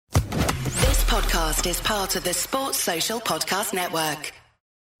podcast is part of the Sports Social Podcast Network.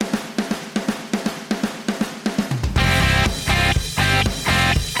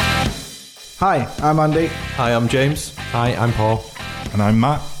 Hi, I'm Andy. Hi, I'm James. Hi, I'm Paul. And I'm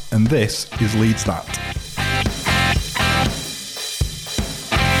Matt, and this is Leeds That.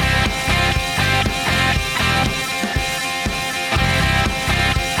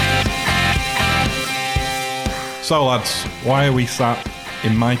 So lads, why are we sat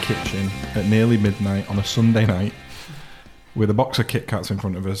in my kitchen at nearly midnight on a Sunday night with a box of Kit Kats in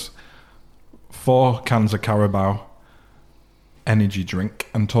front of us, 4 cans of Carabao energy drink,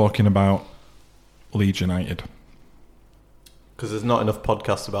 and talking about Leeds United? Because there's not enough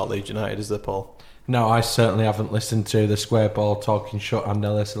podcasts about Leeds United, is there, Paul? No, I certainly haven't listened to the Square Ball Talking Shut and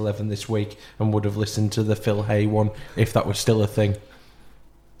LS11 this week, and would have listened to the Phil Hay one if that was still a thing.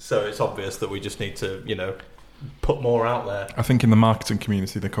 So it's obvious that we just need to, put more out there. I think in the marketing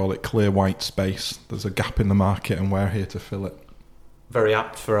community they call it clear white space. There's a gap in the market and we're here to fill it. Very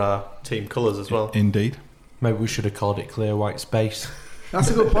apt for our team colours as well. Indeed. Maybe we should have called it Clear White Space.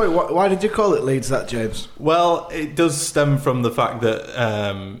 That's a good point. Why did you call it Leeds That, James? Well, it does stem from the fact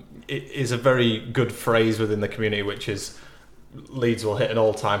that it is a very good phrase within the community, which is Leeds will hit an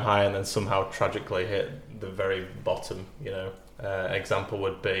all-time high and then somehow tragically hit the very bottom. Example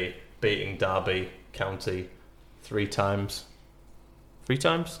would be beating Derby County 3 times. 3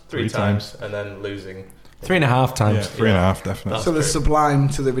 times? 3 times. And then losing 3.5 times. Yeah, 3.5 definitely. So the sublime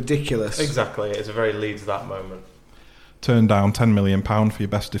to the ridiculous. Exactly. It's a very Leeds that moment. Turn down £10 million for your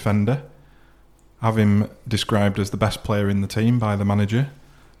best defender, have him described as the best player in the team by the manager,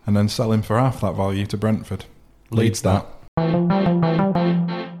 and then sell him for half that value to Brentford. Leeds that.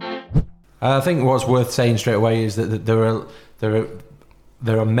 I think what's worth saying straight away is that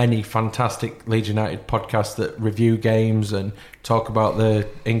there are many fantastic Leeds United podcasts that review games and talk about the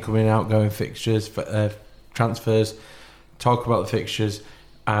incoming and outgoing fixtures, transfers, talk about the fixtures,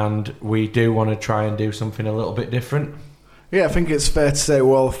 and we do want to try and do something a little bit different. Yeah, I think it's fair to say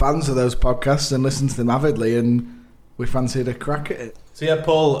we're all fans of those podcasts and listen to them avidly, and we fancied a crack at it. So yeah,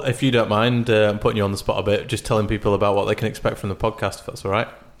 Paul, if you don't mind, I'm putting you on the spot a bit, just telling people about what they can expect from the podcast, if that's all right.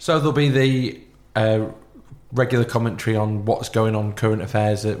 So there'll be the regular commentary on what's going on, current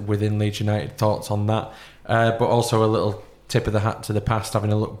affairs within Leeds United, thoughts on that, but also a little tip of the hat to the past,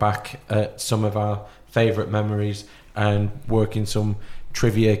 having a look back at some of our favourite memories and working some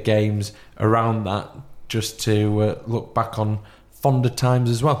trivia games around that, just to look back on fonder times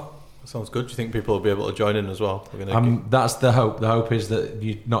as well. Sounds good. Do you think people will be able to join in as well? That's the hope. The hope is that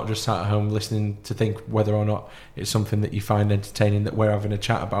you're not just sat at home listening to think whether or not it's something that you find entertaining that we're having a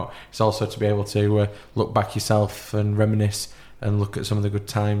chat about. It's also to be able to look back yourself and reminisce and look at some of the good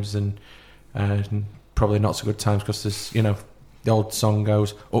times and probably not so good times, because there's, the old song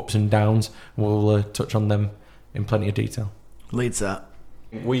goes ups and downs. We'll touch on them in plenty of detail. Leeds That.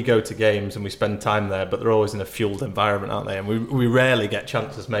 We go to games and we spend time there, but they're always in a fueled environment, aren't they? And we rarely get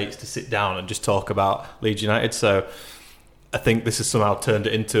chance as mates to sit down and just talk about Leeds United. So I think this has somehow turned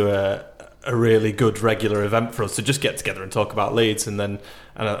it into a really good regular event for us to just get together and talk about Leeds. And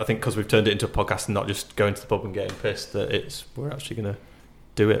I think because we've turned it into a podcast and not just going to the pub and getting pissed, that we're actually going to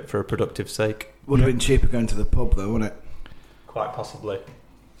do it for a productive sake. Would have been cheaper going to the pub though, wouldn't it? Quite possibly.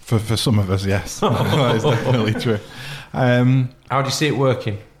 For some of us, yes. That is definitely true. How do you see it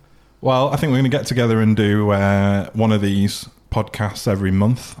working? Well, I think we're going to get together and do one of these podcasts every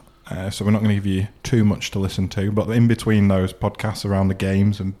month. So we're not going to give you too much to listen to, but in between those podcasts around the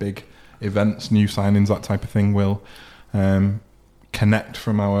games and big events, new signings, that type of thing, we'll connect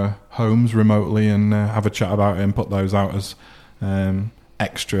from our homes remotely and have a chat about it and put those out as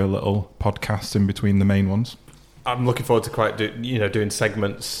extra little podcasts in between the main ones. I'm looking forward to doing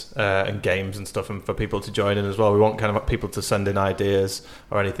segments and games and stuff, and for people to join in as well. We want kind of people to send in ideas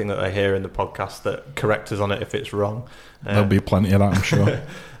or anything that they hear in the podcast that correct us on it if it's wrong. There'll be plenty of that, I'm sure.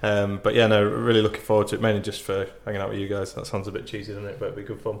 But yeah, no, really looking forward to it, mainly just for hanging out with you guys. That sounds a bit cheesy, doesn't it? But it'll be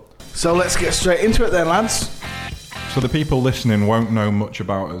good fun. So let's get straight into it then, lads. So the people listening won't know much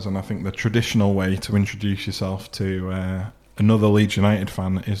about us, and I think the traditional way to introduce yourself to another Leeds United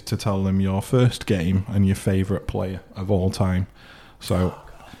fan is to tell them your first game and your favourite player of all time. So,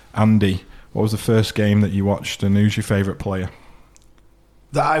 Andy, what was the first game that you watched and who's your favourite player?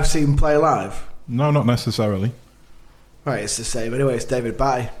 That I've seen play live? No, not necessarily. Right, it's the same. Anyway, it's David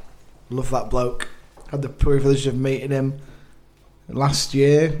Batty. Love that bloke. Had the privilege of meeting him last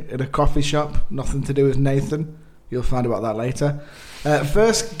year in a coffee shop. Nothing to do with Nathan. You'll find about that later.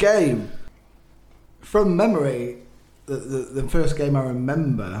 First game. From memory, the first game I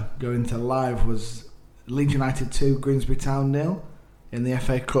remember going to live was Leeds United 2, Grimsby Town 0 in the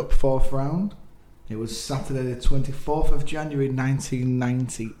FA Cup 4th round. It was Saturday the 24th of January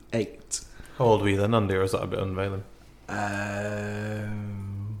 1998. How old were you then, Andy, or is that a bit unveiling? Wait a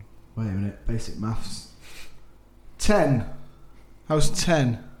minute, basic maths. 10. I was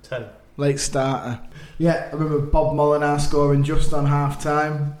 10. 10. Late starter. Yeah, I remember Bob Molinar scoring just on half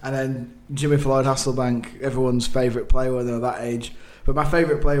time, and then Jimmy Floyd Hasselbank, everyone's favourite player when they were that age. But my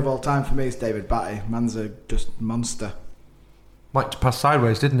favourite player of all time for me is David Batty. Man's a just monster. Liked to pass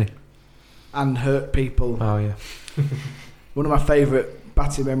sideways, didn't he? And hurt people. Oh, yeah. One of my favourite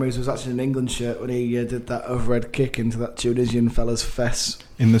Batty memories was actually an England shirt when he did that overhead kick into that Tunisian fella's fess.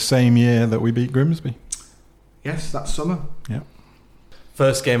 In the same year that we beat Grimsby. Yes, that summer. Yeah.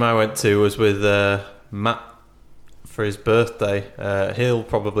 First game I went to was with Matt for his birthday. He'll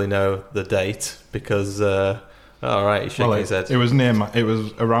probably know the date because... all right, he's shaking his head. It was it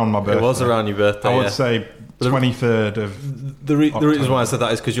was around my birthday. It was around your birthday, I would say 23rd of the reason why I said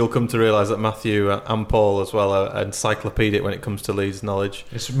that is because you'll come to realise that Matthew and Paul as well are encyclopedic when it comes to Leeds knowledge.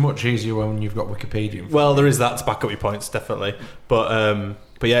 It's much easier when you've got Wikipedia. Well, there is that to back up your points, definitely. But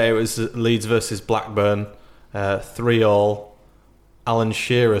yeah, it was Leeds versus Blackburn, 3-3. Alan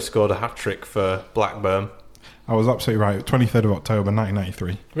Shearer scored a hat-trick for Blackburn. I was absolutely right. 23rd of October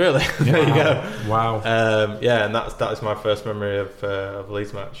 1993. Really? There you go. Wow. Yeah, and that is my first memory of a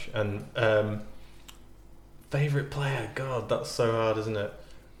Leeds match. And favourite player? God, that's so hard, isn't it?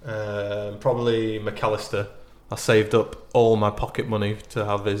 Probably McAllister. I saved up all my pocket money to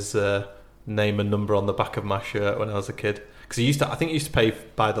have his name and number on the back of my shirt when I was a kid. Because I think he used to pay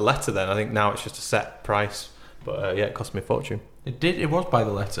by the letter then. I think now it's just a set price. But yeah, it cost me a fortune. It was by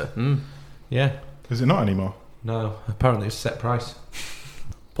the letter. Yeah. Is it not anymore? No, apparently it's a set price.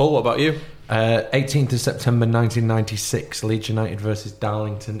 Paul, what about you? 18th of September 1996, Leeds United versus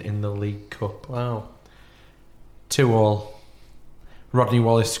Darlington in the League Cup. Wow. 2-2. Rodney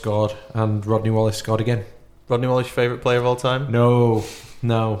Wallace scored, and Rodney Wallace scored again. Rodney Wallace, your favourite player of all time? No.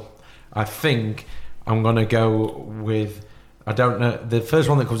 I think I'm going to go with... I don't know. The first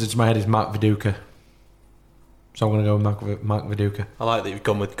one that comes into my head is Mark Viduka. So I'm going to go with Mark Viduka. I like that you've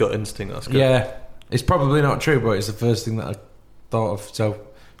gone with gut instinct. That's good. Yeah. It's probably not true, but it's the first thing that I thought of, so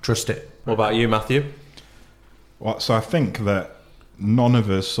trust it. What about you, Matthew? Well, so I think that none of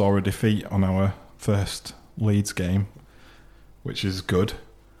us saw a defeat on our first Leeds game, which is good.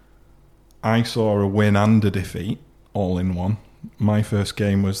 I saw a win and a defeat all in one. My first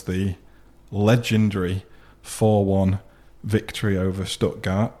game was the legendary 4-1 victory over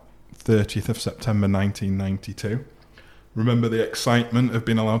Stuttgart, 30th of September 1992. Remember the excitement of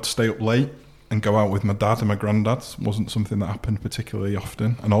being allowed to stay up late and go out with my dad and my granddad. Wasn't something that happened particularly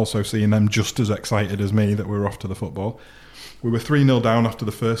often, and also seeing them just as excited as me that we were off to the football. We were 3-0 down after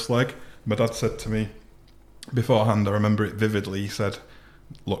the first leg. My dad said to me beforehand, I remember it vividly, he said,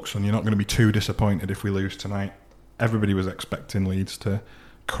 "Look, son, you're not going to be too disappointed if we lose tonight." Everybody was expecting Leeds to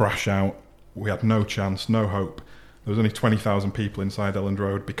crash out. We had no chance, no hope. There was only 20,000 people inside Elland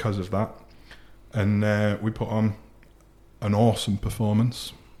Road because of that. And we put on an awesome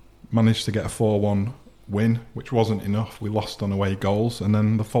performance. Managed to get a 4-1 win, which wasn't enough. We lost on away goals. And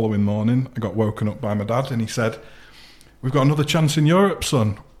then the following morning, I got woken up by my dad and he said, "We've got another chance in Europe,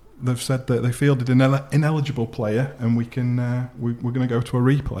 son. They've said that they fielded an ineligible player and we can we're going to go to a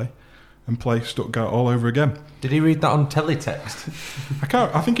replay and play Stuttgart all over again." Did he read that on teletext?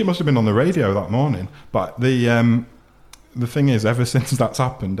 I think it must have been on the radio that morning. But the thing is, ever since that's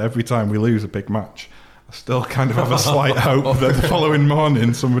happened, every time we lose a big match, I still kind of have a slight hope that the following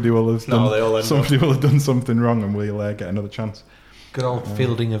morning somebody will have done something wrong and we'll get another chance. Good old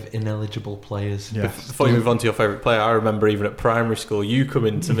fielding of ineligible players. Yeah. Before you move on to your favourite player, I remember even at primary school, you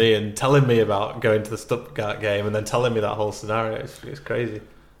coming to me and telling me about going to the Stuttgart game and then telling me that whole scenario. It's crazy.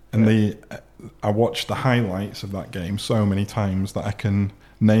 And I watched the highlights of that game so many times that I can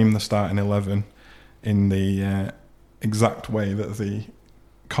name the starting 11 in the exact way that the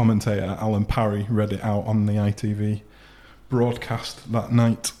commentator Alan Parry read it out on the ITV broadcast that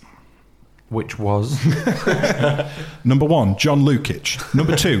night. Which was? Number 1, John Lukic.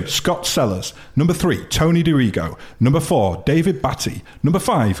 Number 2, Scott Sellers. Number 3, Tony DiRigo. Number 4, David Batty. Number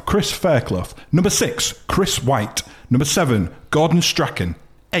 5, Chris Fairclough. Number 6, Chris White. Number 7, Gordon Strachan.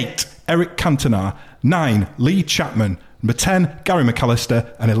 8, Eric Cantona. 9, Lee Chapman. Number 10, Gary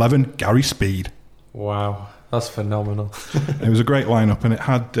McAllister. And 11, Gary Speed. Wow, that's phenomenal. It was a great lineup, and it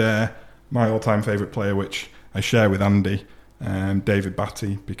had my all-time favourite player, which I share with Andy, David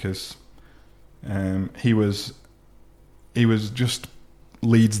Batty, because he was just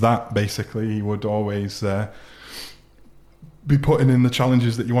Leeds that, basically. He would always be putting in the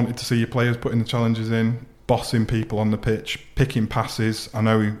challenges that you wanted to see your players putting the challenges in. bossing people on the pitch, picking passes. I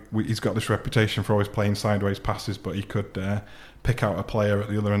know he's got this reputation for always playing sideways passes, but he could pick out a player at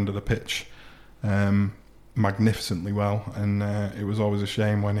the other end of the pitch magnificently well. And it was always a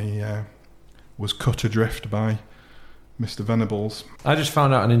shame when he was cut adrift by Mr. Venables. I just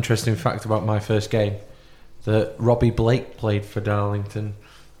found out an interesting fact about my first game, that Robbie Blake played for Darlington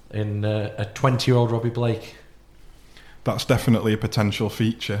in a 20-year-old Robbie Blake. That's definitely a potential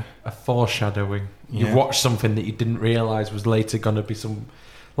feature. A foreshadowing. You Yeah. watched something that you didn't realise was later going to be some...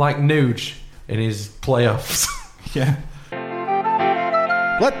 Like Nuge in his playoffs. Yeah.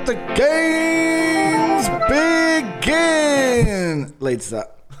 Let the games begin! Leads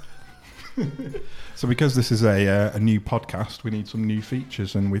that. So because this is a new podcast, we need some new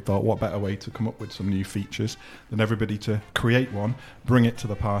features, and we thought what better way to come up with some new features than everybody to create one, bring it to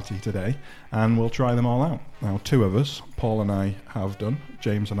the party today, and we'll try them all out. Now, two of us, Paul and I, have done.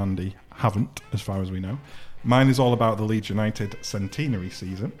 James and Andy haven't, as far as we know. Mine is all about the Leeds United centenary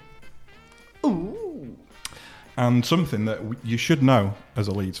season. Ooh. And something that you should know as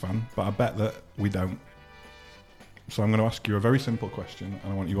a Leeds fan, but I bet that we don't. So I'm going to ask you a very simple question,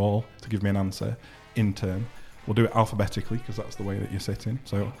 and I want you all to give me an answer in turn. We'll do it alphabetically, because that's the way that you're sitting.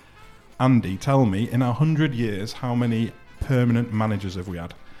 So, Andy, tell me, in 100 years, how many permanent managers have we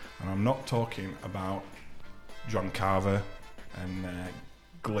had? And I'm not talking about John Carver and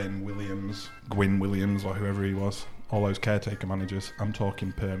Gwyn Williams, or whoever he was, all those caretaker managers. I'm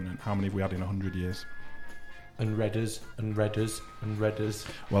talking permanent. How many have we had in 100 years? And Redders, and Redders, and Redders.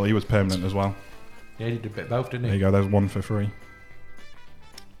 Well, he was permanent as well. Yeah, he did a bit of both, didn't There he? you go, there's one for free.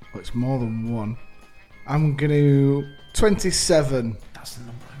 Well, it's more than one. I'm going to... 27. That's the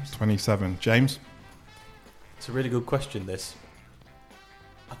number I was... 27. James? It's a really good question, this.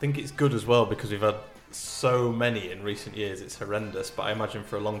 I think it's good as well because we've had so many in recent years. It's horrendous, but I imagine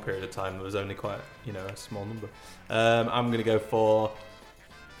for a long period of time there was only quite, a small number. I'm going to go for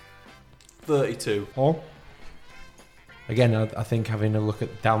 32. Paul? Again, I think having a look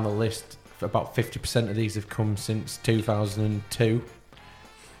at down the list, about 50% of these have come since 2002.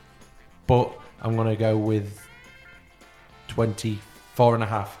 But I'm going to go with 24 and a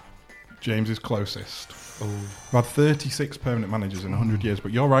half. James is closest. Oh. We've had 36 permanent managers in 100 years,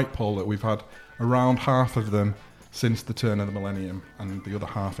 but you're right, Paul, that we've had around half of them since the turn of the millennium and the other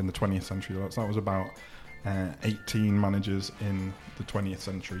half in the 20th century. That was about 18 managers in the 20th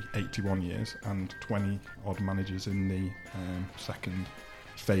century, 81 years, and 20 odd managers in the second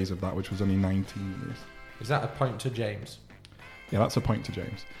phase of that, which was only 19 years. Is that a point to James? Yeah, that's a point to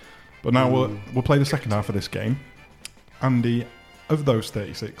James. But now we'll play the second half of this game. Andy, of those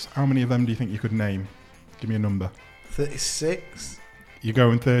 36, how many of them do you think you could name? Give me a number. 36? You're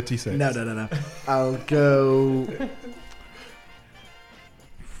going 36? No. I'll go...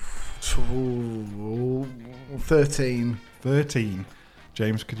 13. 13.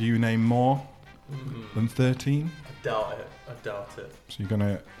 James, could you name more than 13? I doubt it. So you're going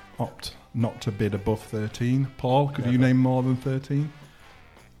to opt not to bid above 13. Paul, could you Never. name more than 13?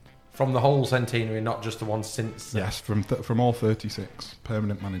 From the whole centenary, not just the one since. Yes, from all 36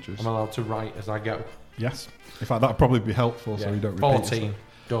 permanent managers. I'm allowed to write as I go. Yes. In fact, that'd probably be helpful so you don't repeat 14. yourself.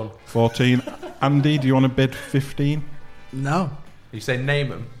 Done. 14. Andy, do you want to bid 15? No. You say name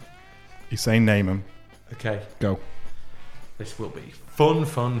them. He's saying name them. Okay. Go. This will be fun.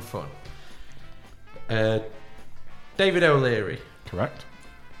 David O'Leary. Correct.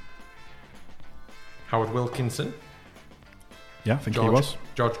 Howard Wilkinson. Yeah, I think he was.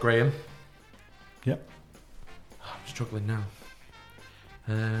 George Graham. Yep. I'm struggling now.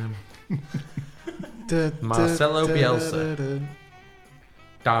 Da, Marcelo da, Bielsa. da,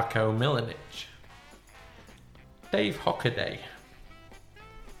 da. Darko Milanic. Dave Hockaday.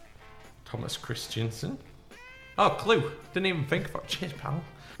 Thomas Christiansen. Oh, clue. Didn't even think about it. Cheers, pal.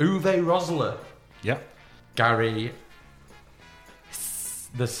 Uwe Rosler. Yep. Gary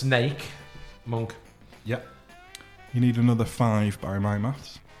the Snake Monk. Yep. You need another 5 by my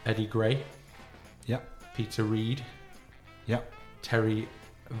maths. Eddie Gray. Yep. Peter Reid. Yep. Terry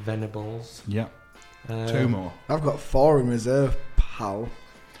Venables. Yep. 2 more. I've got 4 in reserve, pal.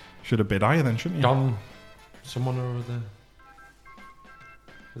 Should have bid higher then, shouldn't you? Don someone or other.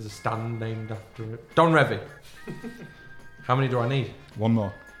 There's a stand named after it. Don Revy. How many do I need? 1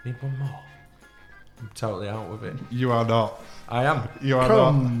 more. Need one more. I'm totally out with it. You are not. I am. You are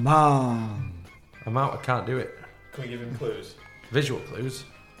not. Come on. I'm out. I can't do it. Can we give him clues? Visual clues.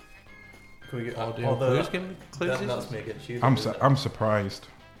 Can we get Audio clues. Give me clues. That's me against you. I'm surprised.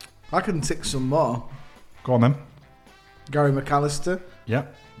 I can tick some more. Go on then. Gary McAllister.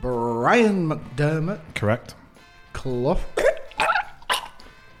 Yep. Brian McDermott. Correct. Clough.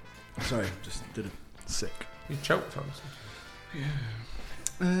 Sorry, just did a Sick. You choked on something.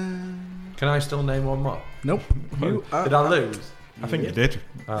 Can I still name one more? Nope. You are Did I lose? I think you did.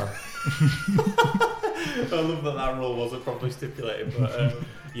 Oh. I love that rule wasn't properly stipulated, but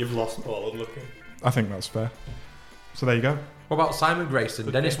you've lost, Paul. Unlucky. I think that's fair. So there you go. What about Simon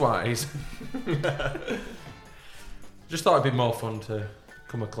Grayson, Dennis Wise? Just thought it'd be more fun to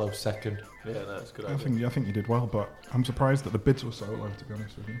come a close second. Yeah, no, it's a good I idea. think you did well, but I'm surprised that the bids were so low, to be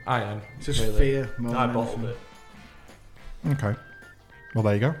honest with you. I am. Just really. fear. More I than bottled anything. it. Okay. Well,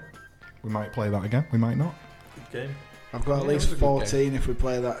 there you go. We might play that again. We might not. Good game. I've got at Yeah, least it was a good 14 if we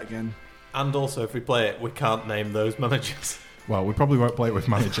play that again. And also, if we play it, we can't name those managers. Well, we probably won't play it with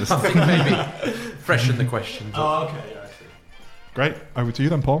managers. I think maybe freshen the questions up. Okay. I see. Great. Over to you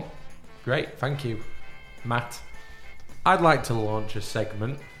then, Paul. Great, thank you, Matt. I'd like to launch a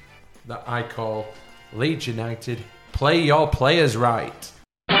segment that I call Leeds United Play Your Players Right.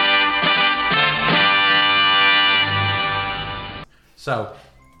 So,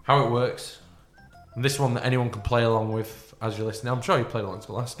 how it works, and this one that anyone can play along with as you're listening. I'm sure you played along to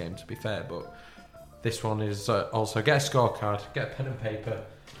the last game, to be fair, but this one is also get a scorecard, get a pen and paper.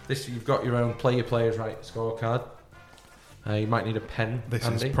 This you've got your own Play Your Players Right scorecard. You might need a pen. This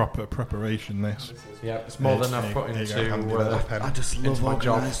Andy. is proper preparation, this. Yeah, it's more than I've put Here you go, into. hand me that pen. I just love Into my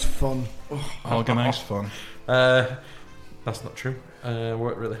job. organised fun. Organised fun. That's not true.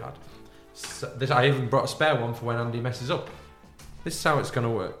 Worked really hard. So I even brought a spare one for when Andy messes up. This is how it's going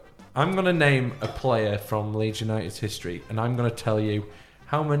to work. I'm going to name a player from Leeds United's history, and I'm going to tell you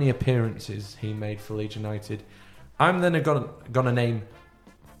how many appearances he made for Leeds United. I'm then going to name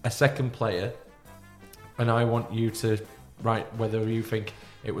a second player, and I want you to write whether you think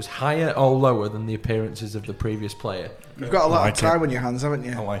it was higher or lower than the appearances of the previous player. You've got a lot Like of time it. on your hands, haven't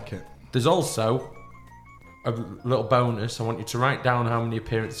you? I like it. There's also a little bonus. I want you to write down how many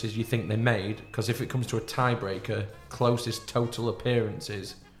appearances you think they made, because if it comes to a tiebreaker, closest total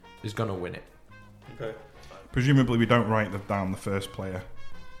appearances is going to win it. Okay. Presumably we don't write down the first player.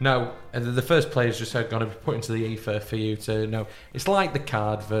 No, the first player is just going to be put into the ether for you to know. It's like the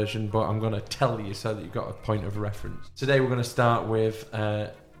card version, but I'm going to tell you so that you've got a point of reference. Today we're going to start with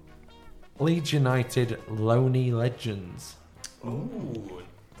Leeds United Loney Legends. Ooh,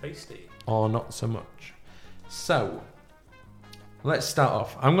 tasty. Or not so much. So, let's start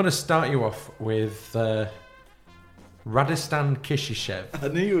off. I'm going to start you off with Radistan Kishishev. I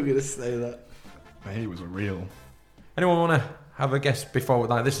knew you were going to say that. He was a real. Anyone want to have a guess before?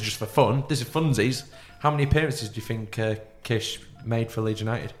 Like, this is just for fun. This is funsies. How many appearances do you think Kish made for Leeds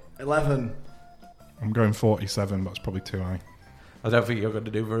United? 11. I'm going 47, but it's probably too high. I don't think you're going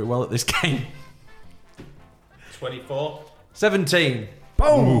to do very well at this game. 24. 17.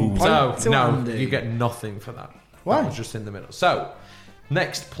 Boom! So, Point to no, Andy. you get nothing for that. Why? That was just in the middle. So,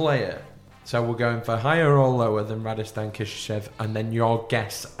 next player. So, we're going for higher or lower than Radistan Kishishev, and then your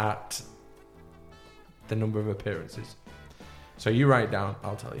guess at the number of appearances. So, you write down,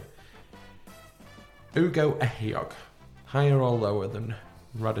 I'll tell you. Ugo Ehiog. Higher or lower than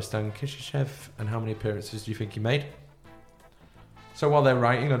Radistan Kishishev, and how many appearances do you think he made? So, while they're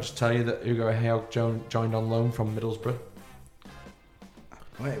writing, I'll just tell you that Ugo Ehiog joined on loan from Middlesbrough.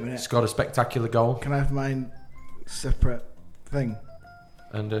 Wait a minute. Scored a spectacular goal. Can I have mine separate thing?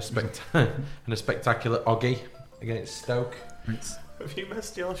 And a spectacular Oggy against Stoke. Have you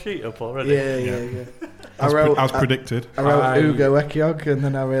messed your sheet up already? Yeah. As predicted. I wrote Ugo Ekiog, and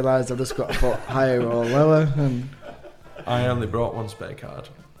then I realised I've just got to put higher or lower. And I only brought one spare card.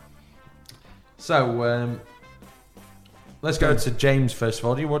 So, let's go to James first of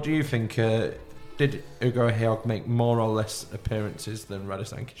all. What do you think? Did Ugo Ehiog make more or less appearances than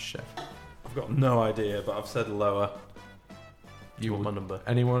Radistan Kishishev? I've got no idea, but I've said lower. You want my number?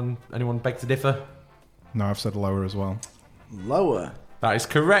 Anyone beg to differ? No, I've said lower as well. lower. That is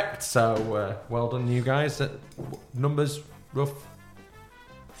correct. So, well done, you guys. Numbers, rough,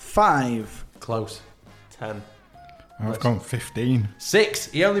 5. close. 10. I've gone 15.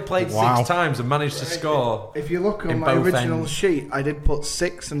 6. He only played Wow. 6 times and managed to score. If you look on In my both original ends. sheet, I did put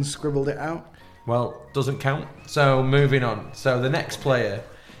 6 and scribbled it out. Well, doesn't count. So, moving on. So, the next player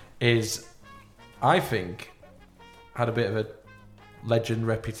is, I think, had a bit of a legend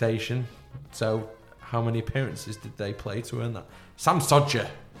reputation. So, how many appearances did they play to earn that? Sam Sodja.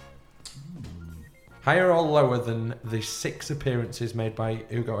 Higher or lower than the 6 appearances made by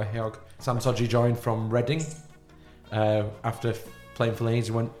Ugo Ehiog. Sam Sodja joined from Reading. After playing for Leeds,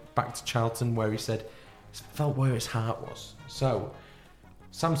 he went back to Charlton, where he said he felt where his heart was. So,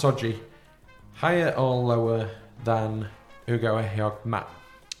 Sam Sodja, higher or lower than Ugo Ehiog? Matt,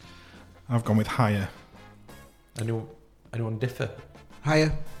 I've gone with higher. anyone differ?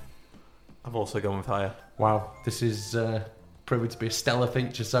 Higher. I've also gone with higher. Wow, this is proving to be a stellar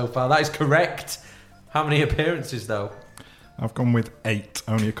feature so far. That is correct. How many appearances, though? I've gone with 8,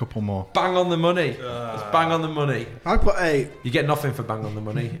 only a couple more. Bang on the money. It's bang on the money. I put 8. You get nothing for bang on the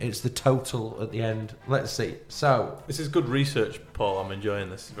money. It's the total at the end. Let's see. So, This is good research, Paul. I'm enjoying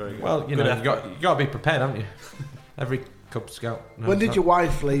this. Very good. well, you Good know, effort. you got to be prepared, haven't you? Every Cub Scout. knows When did that. your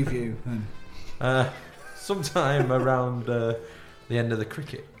wife leave you? Then? Sometime around the end of the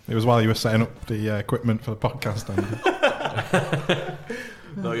cricket. It was while you were setting up the equipment for the podcast, Andy.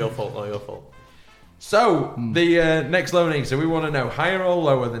 Not your fault. Not your fault. So, the next loanee, so we want to know, higher or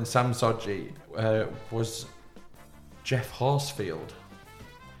lower than Sam Sodji was Jeff Horsfield.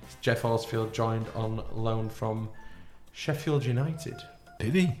 Jeff Horsfield joined on loan from Sheffield United.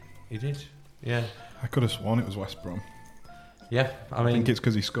 Did he? He did, yeah. I could have sworn it was West Brom. Yeah, I think it's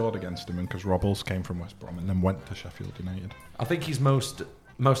because he scored against him and because Robles came from West Brom and then went to Sheffield United. I think he's most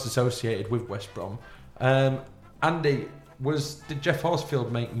associated with West Brom. Andy, did Jeff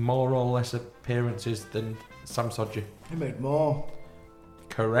Horsfield make more or less appearances than Sam Sodji? He made more.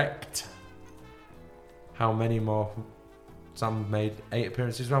 Correct. How many more? Sam made 8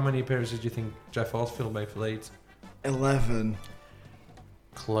 appearances. How many appearances do you think Jeff Horsfield made for Leeds? 11.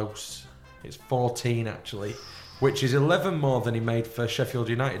 Close. It's 14 actually, which is 11 more than he made for Sheffield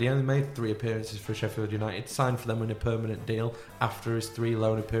United. He only made 3 appearances for Sheffield United, signed for them in a permanent deal after his 3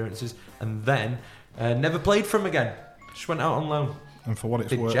 loan appearances, and then never played for him again. Just went out on loan. And for what it's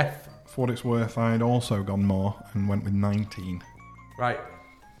Did worth, Jeff? I'd also gone more and went with 19. Right.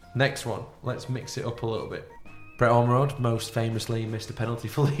 Next one. Let's mix it up a little bit. Brett Ormerod most famously missed a penalty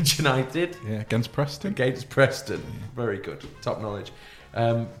for Leeds United Yeah, against Preston. against Preston. Very good. Top knowledge.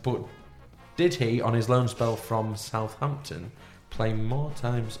 But did he, on his loan spell from Southampton, play more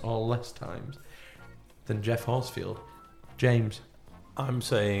times or less times than Jeff Horsfield? James? I'm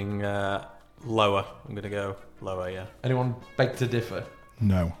saying lower. I'm going to go lower, yeah. Anyone beg to differ?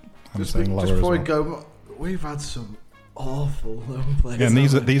 No, I'm Just saying lower as before well. we go, we've had some awful loan players. Yeah, and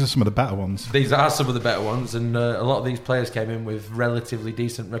these are haven't we? these are some of the better ones. These are some of the better ones, and a lot of these players came in with relatively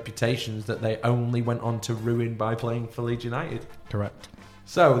decent reputations that they only went on to ruin by playing for Leeds United. Correct.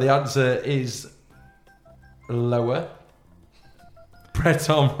 So the answer is lower. Brett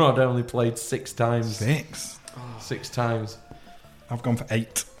Ormerod only played 6 times. 6. 6 times. I've gone for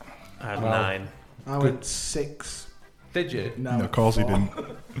 8. I had Wow. 9. I went 6. Did you? No, No, of course he 4. didn't.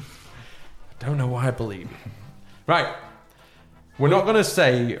 Don't know why I believe you. Right. We're not going to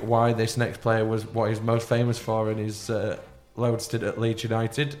say why this next player was what he's most famous for in his loan stint at Leeds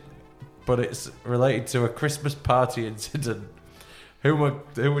United, but it's related to a Christmas party incident. Who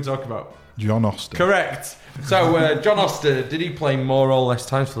we're talking about? John Austin. Correct. So, John Austin, did he play more or less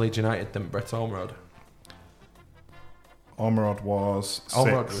times for Leeds United than Brett Ormerod? Ormerod was 6.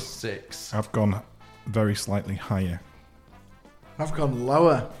 Ormerod was 6. I've gone very slightly higher. I've gone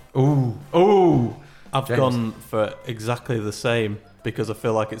lower. Ooh. I've James? gone for exactly the same because I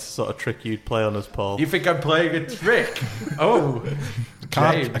feel like it's the sort of trick you'd play on us, Paul. You think I'm playing a trick? Oh, A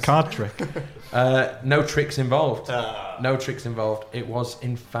James. card trick. No tricks involved. No tricks involved. It was,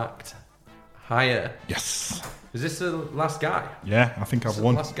 in fact, higher. Yes. Is this the last guy? Yeah, I think I've the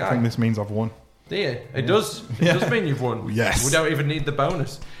won. last guy. I think this means I've won. Do you? It does. It Yeah. does mean you've won. Yes. We don't even need the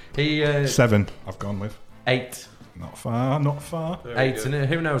bonus. He 7. I've gone with. 8. Not far. Not far. 8. And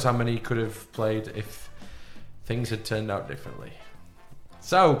who knows how many he could have played if things had turned out differently.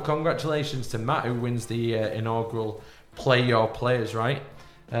 So, congratulations to Matt, who wins the inaugural Play Your Players, right?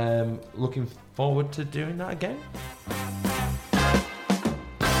 Looking forward to doing that again.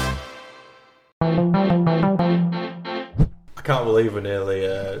 I can't believe we're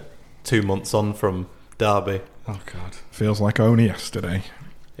nearly 2 months on from Derby. Oh, God. Feels like only yesterday.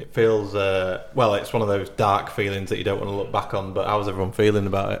 It feels, well, it's one of those dark feelings that you don't want to look back on, but how was everyone feeling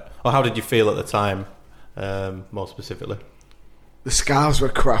about it? Or how did you feel at the time, more specifically? The scarves were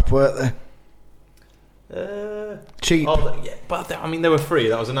crap, weren't they? Cheap. Yeah, but I mean, they were free.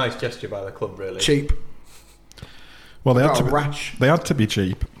 That was a nice gesture by the club, really. Cheap. Well, they had Got to a be, rash. they had to be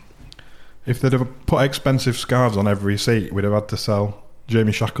cheap. If they'd have put expensive scarves on every seat, we'd have had to sell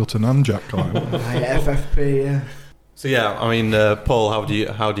Jamie Shackleton and Jack Clark. FFP, yeah. So yeah, I mean, Paul, how did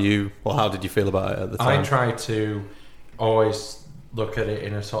you feel about it at the time? I try to always look at it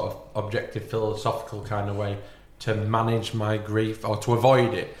in a sort of objective, philosophical kind of way to manage my grief or to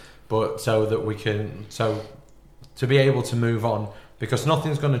avoid it, but so that we can, so to be able to move on, because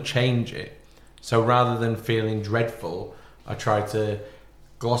nothing's going to change it. So rather than feeling dreadful, I try to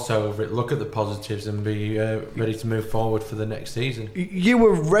gloss over it, look at the positives, and be ready to move forward for the next season. You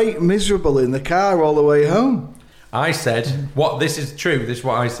were right miserable in the car all the way home. I said, this is true, this is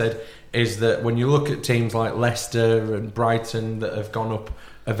what I said, is that when you look at teams like Leicester and Brighton that have gone up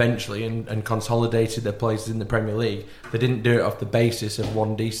eventually and consolidated their places in the Premier League, they didn't do it off the basis of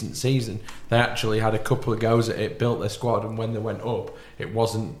one decent season. They actually had a couple of goes at it, built their squad, and when they went up, it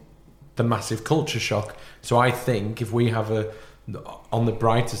wasn't the massive culture shock. So I think if we have on the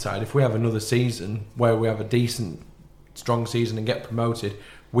brighter side, if we have another season where we have a decent, strong season and get promoted,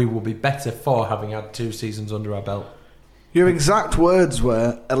 we will be better for having had 2 seasons under our belt. Your exact words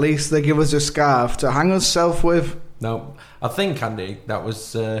were, at least they give us a scarf to hang ourselves with. No, I think, Andy, that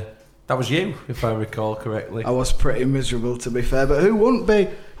was you, if I recall correctly. I was pretty miserable, to be fair, but who wouldn't be?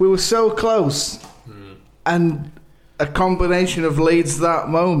 We were so close, and a combination of leads that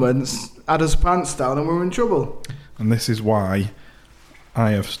moment had us pants down and we were in trouble. And this is why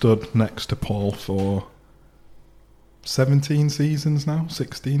I have stood next to Paul for 17 seasons now,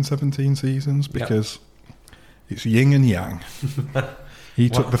 16, 17 seasons, because it's yin and yang. He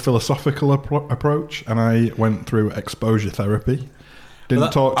took the philosophical approach, and I went through exposure therapy.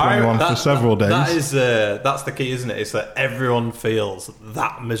 Didn't talk to anyone for several days. That's the key, isn't it? It's that everyone feels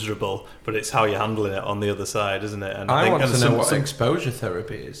that miserable, but it's how you're handling it on the other side, isn't it? And I want to know what exposure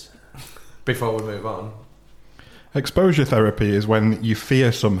therapy is before we move on. Exposure therapy is when you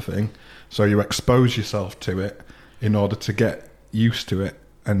fear something, so you expose yourself to it in order to get used to it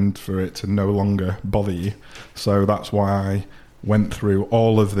and for it to no longer bother you. So that's why I went through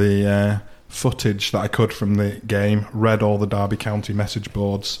all of the footage that I could from the game, read all the Derby County message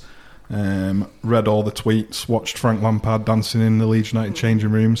boards, read all the tweets, watched Frank Lampard dancing in the Leeds United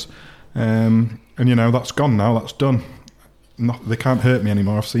changing rooms, and that's gone now, that's done. They can't hurt me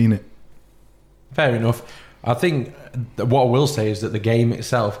anymore, I've seen it. Fair enough. I think what I will say is that the game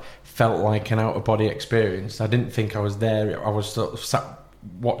itself felt like an out-of-body experience. I didn't think I was there. I was sort of sat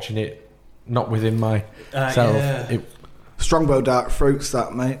watching it, not within myself. Strongbow dark fruits,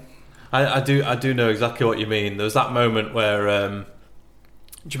 that, mate. I do know exactly what you mean. There was that moment where do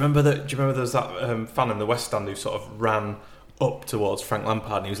you remember there was that fan in the West Stand who sort of ran up towards Frank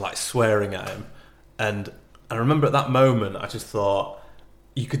Lampard and he was like swearing at him, and I remember at that moment I just thought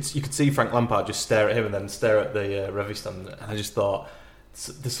you could see Frank Lampard just stare at him and then stare at the Revy stand, and I just thought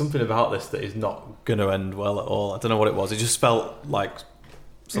there's something about this that is not going to end well at all. I don't know what it was. It just felt like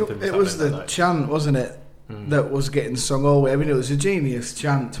something. It was the chant, wasn't it? That was getting sung all the way. I mean, it was a genius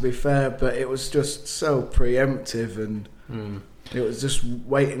chant, to be fair, but it was just so preemptive, and it was just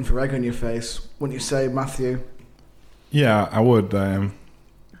waiting for egg on your face. Wouldn't you say, Matthew? Yeah, I would.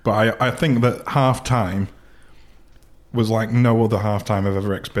 But I think that half-time was like no other half-time I've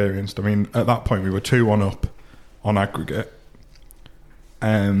ever experienced. I mean, at that point, we were 2-1 up on aggregate.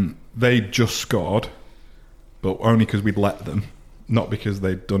 They just scored, but only because we'd let them. Not because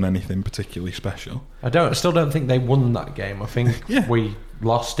they'd done anything particularly special. I still don't think they won that game. I think we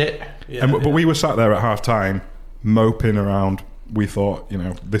lost it. Yeah, but we were sat there at half time moping around. We thought,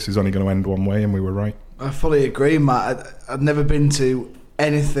 this is only going to end one way, and we were right. I fully agree, Matt. I'd never been to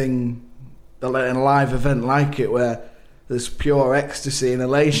anything, a live event like it, where there's pure ecstasy and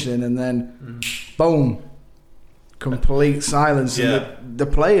elation, and then boom, complete silence. Yeah. And the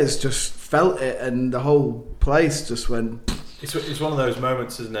players just felt it, and the whole place just went. It's one of those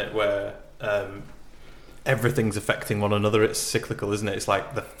moments, isn't it, where everything's affecting one another. It's cyclical, isn't it? It's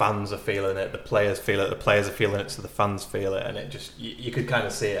like the fans are feeling it, the players feel it, the players are feeling it, so the fans feel it, and it just you could kind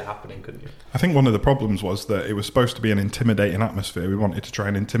of see it happening, couldn't you? I think one of the problems was that it was supposed to be an intimidating atmosphere. We wanted to try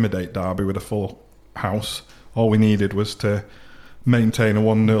and intimidate Derby with a full house. All we needed was to maintain a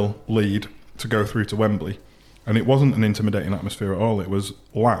 1-0 lead to go through to Wembley, and it wasn't an intimidating atmosphere at all. It was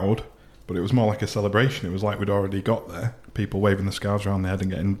loud, but it was more like a celebration. It was like we'd already got there. People waving the scarves around their head and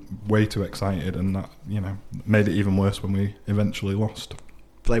getting way too excited, and that made it even worse when we eventually lost.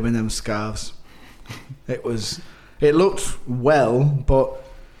 Blaming them scarves. It looked well, but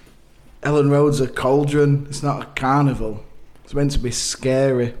Ellen Road's a cauldron. It's not a carnival. It's meant to be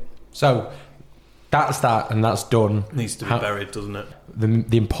scary. So that's that, and that's done. It needs to be buried, doesn't it?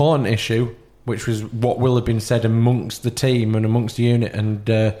 The important issue, which was what will have been said amongst the team and amongst the unit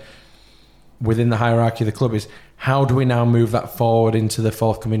and within the hierarchy of the club, is how do we now move that forward into the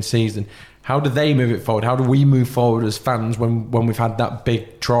forthcoming season? How do they move it forward? How do we move forward as fans when we've had that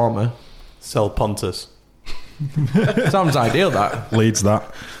big trauma? Sell Pontus. Sounds ideal, that. Leads that.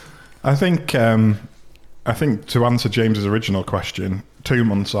 I think to answer James's original question, 2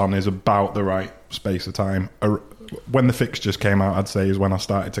 months on is about the right space of time. When the fixtures came out, I'd say, is when I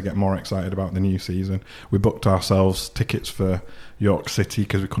started to get more excited about the new season. We booked ourselves tickets for York City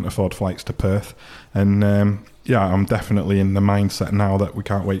because we couldn't afford flights to Perth. And I'm definitely in the mindset now that we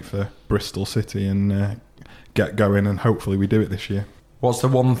can't wait for Bristol City and get going, and hopefully we do it this year. What's the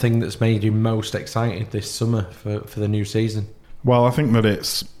one thing that's made you most excited this summer for the new season? Well, I think that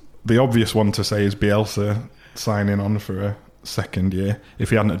it's the obvious one to say is Bielsa signing on for a second year.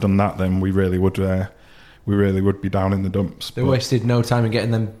 If he hadn't have done that, then we really would be down in the dumps. They wasted no time in getting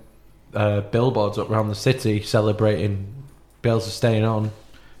them billboards up around the city celebrating Bielsa staying on.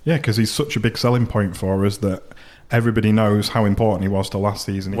 Yeah, because he's such a big selling point for us that everybody knows how important he was to last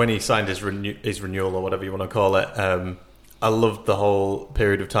season. When he signed his renewal or whatever you want to call it, I loved the whole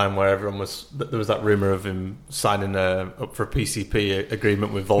period of time where there was that rumour of him signing up for a PCP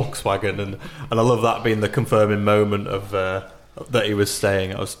agreement with Volkswagen, and I love that being the confirming moment of that he was staying.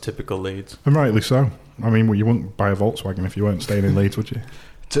 That was typical Leeds. And rightly so. I mean, you wouldn't buy a Volkswagen if you weren't staying in Leeds, would you?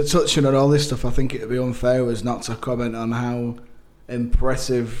 To touching on all this stuff, I think it would be unfair was not to comment on how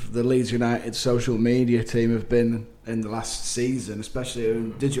impressive the Leeds United social media team have been in the last season,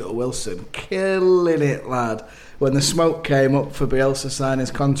 especially Digital Wilson, killing it, lad. When the smoke came up for Bielsa signing his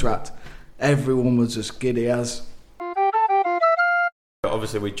contract, everyone was as giddy as.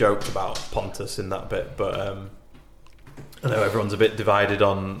 Obviously, we joked about Pontus in that bit, but I know everyone's a bit divided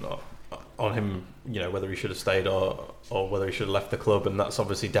on him. Whether he should have stayed or whether he should have left the club, and that's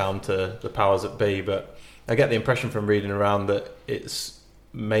obviously down to the powers that be. But I get the impression from reading around that it's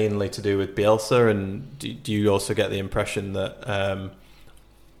mainly to do with Bielsa, and do you also get the impression that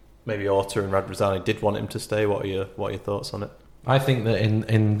maybe Orta and Radrizzani did want him to stay? What are your thoughts on it? I think that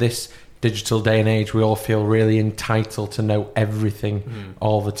in this digital day and age, we all feel really entitled to know everything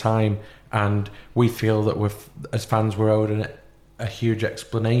all the time, and we feel that as fans we're owed a huge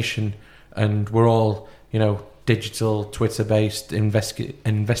explanation, and we're all digital Twitter-based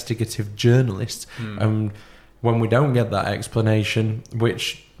investigative journalists, and when we don't get that explanation,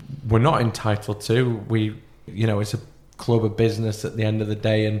 which we're not entitled to, it's a club of business at the end of the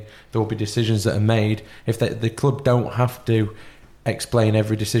day, and there will be decisions that are made. If the club don't have to explain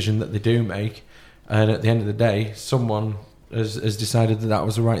every decision that they do make, and at the end of the day, someone has decided that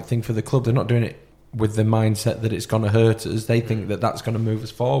was the right thing for the club. They're not doing it with the mindset that it's going to hurt us. They think that that's going to move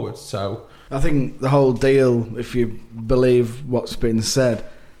us forward. So I think the whole deal, if you believe what's been said,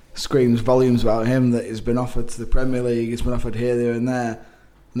 screams volumes about him, that he's been offered to the Premier League, he's been offered here, there and there.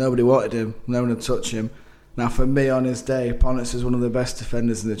 Nobody wanted him, no one would touch him. Now for me, on his day, Pontus is one of the best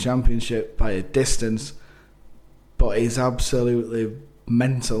defenders in the Championship by a distance, but he's absolutely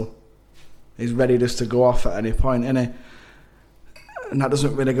mental. He's ready just to go off at any point, isn't he? And that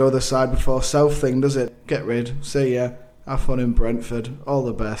doesn't really go the side before self thing, does it? Get rid, see ya, have fun in Brentford, all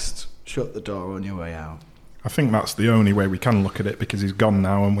the best, shut the door on your way out. I think that's the only way we can look at it, because he's gone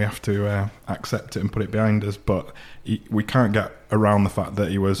now and we have to accept it and put it behind us. But we can't get around the fact that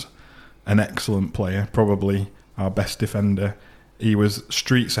he was an excellent player, probably our best defender. He was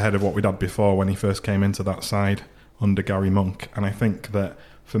streets ahead of what we'd had before when he first came into that side under Gary Monk. And I think that,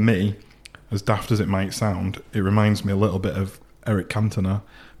 for me, as daft as it might sound, it reminds me a little bit of Eric Cantona,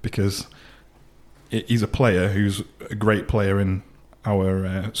 because he's a player who's a great player in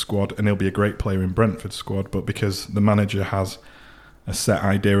our squad, and he'll be a great player in Brentford's squad, but because the manager has a set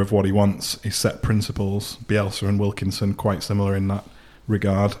idea of what he wants, his set principles, Bielsa and Wilkinson quite similar in that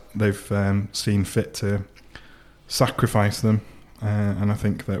regard, they've seen fit to sacrifice them, and I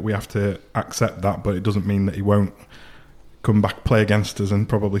think that we have to accept that, but it doesn't mean that he won't come back, play against us and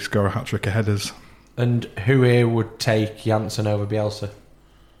probably score a hat-trick of headers. And who here would take Janssen over Bielsa?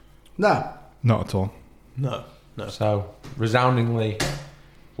 No. Not at all. No. So, resoundingly,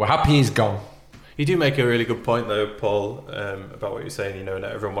 we're happy he's gone. You do make a really good point, though, Paul, about what you're saying, not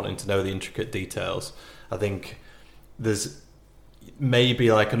everyone wanting to know the intricate details. I think there's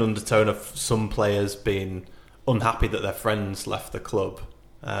maybe like an undertone of some players being unhappy that their friends left the club.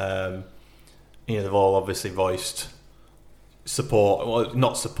 They've all obviously voiced support, well,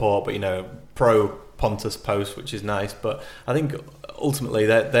 not support, but, pro Pontus post, which is nice. But I think ultimately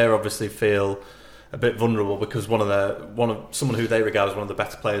they obviously feel a bit vulnerable because someone who they regard as one of the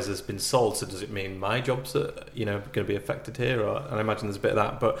best players has been sold. So does it mean my job's going to be affected here? And I imagine there's a bit of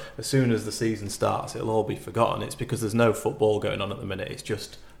that. But as soon as the season starts, it'll all be forgotten. It's because there's no football going on at the minute. It's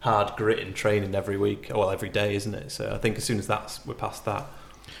just hard gritting training every week, every day, isn't it? So I think as soon as we're past that.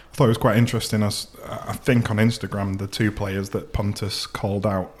 I thought it was quite interesting, as I think on Instagram, the two players that Pontus called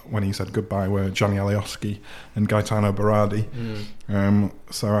out when he said goodbye were Johnny Alioski and Gaetano Berardi.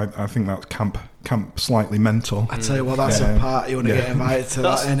 So I think that's camp slightly mental. I tell you what, that's a party you want to get invited to,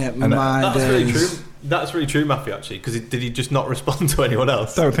 that, innit? That's really true. That's really true, Matthew, actually, because did he just not respond to anyone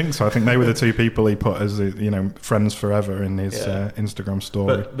else? I don't think so. I think they were the two people he put as friends forever in his Instagram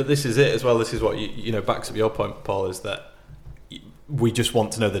story. But this is it as well. This is what backs up your point, Paul, is that we just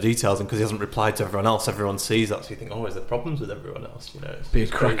want to know the details, and because he hasn't replied to everyone else, everyone sees that, so you think, is there problems with everyone else? Be a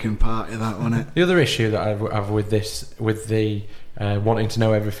cracking party, that, wouldn't it? The other issue that I have with this, with the wanting to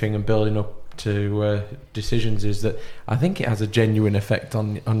know everything and building up to decisions, is that I think it has a genuine effect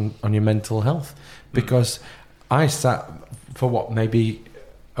on your mental health. Because I sat for maybe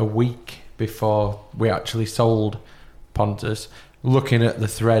a week before we actually sold Pontus, looking at the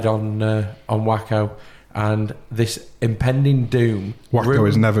thread on Wacko, and this impending doom. Wacko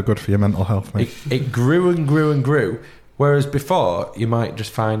is never good for your mental health, mate. It grew and grew and grew. Whereas before, you might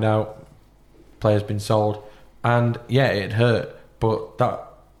just find out player's been sold, and it hurt, but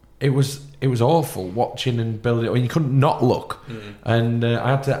it was awful watching and building it. You couldn't not look, and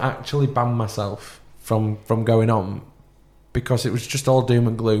I had to actually ban myself from going on because it was just all doom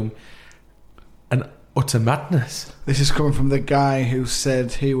and gloom and utter madness. This is coming from the guy who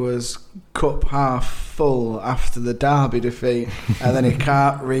said he was cup half full after the Derby defeat, and then he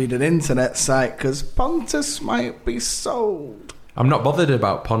can't read an internet site because Pontus might be sold. I'm not bothered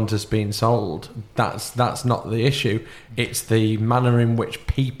about Pontus being sold. That's not the issue. It's the manner in which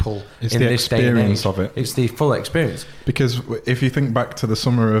people It's in the this day and experience age, of it. It's the full experience. Because if you think back to the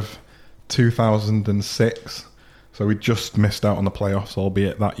summer of 2006, so we just missed out on the playoffs,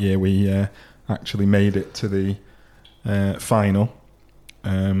 albeit that year we actually made it to the final.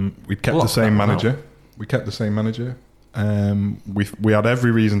 We'd kept the same manager. We kept the same manager. We had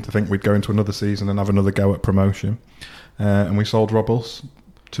every reason to think we'd go into another season and have another go at promotion. And we sold Robles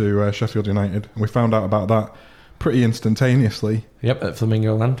to Sheffield United. And we found out about that pretty instantaneously. Yep, at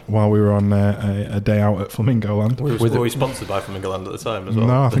Flamingo Land. While we were on a day out at Flamingo Land. Were we sponsored by Flamingo Land at the time as well?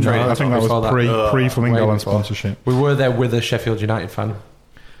 No, I think that was pre Flamingo Land before. sponsorship. We were there with a Sheffield United fan.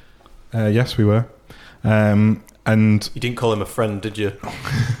 Yes, we were. And you didn't call him a friend, did you?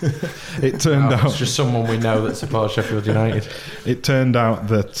 It turned out it's just someone we know that supports Sheffield United. It turned out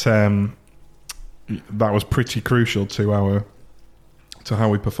that that was pretty crucial to how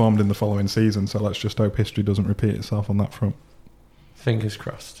we performed in the following season. So let's just hope history doesn't repeat itself on that front. Fingers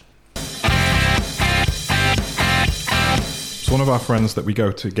crossed. So one of our friends that we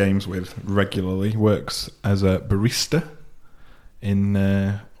go to games with regularly works as a barista in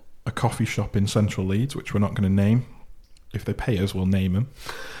a coffee shop in central Leeds, which we're not going to name. If they pay us, we'll name them.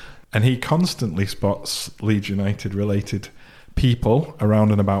 And he constantly spots Leeds United related people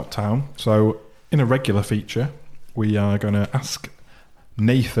around and about town. So in a regular feature, we are going to ask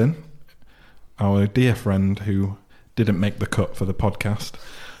Nathan, our dear friend who didn't make the cut for the podcast,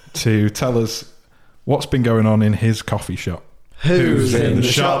 to tell us what's been going on in his coffee shop. Who's in the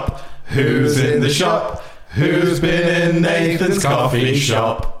shop? Who's in the shop? Who's been in Nathan's coffee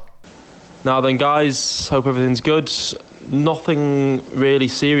shop? Now then, guys, hope everything's good. Nothing really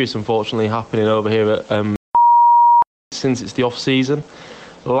serious, unfortunately, happening over here at since it's the off-season.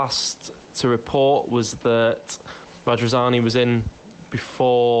 Last to report was that Radrizzani was in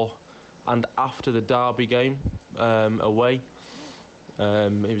before and after the Derby game away. He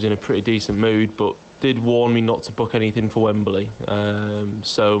was in a pretty decent mood, but did warn me not to book anything for Wembley.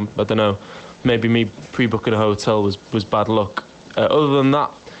 So, I don't know, maybe me pre-booking a hotel was bad luck. Other than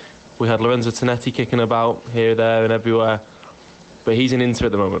that, we had Lorenzo Tonetti kicking about here, there and everywhere, but he's in Inter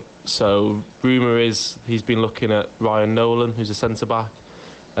at the moment. So rumour is he's been looking at Ryan Nolan, who's a centre-back,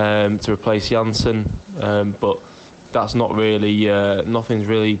 to replace Janssen, but that's not really, nothing's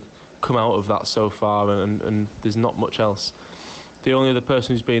really come out of that so far, and there's not much else. The only other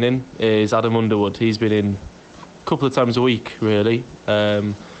person who's been in is Adam Underwood. He's been in a couple of times a week, really.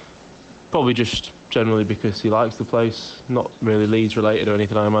 Probably just generally because he likes the place, not really Leeds related or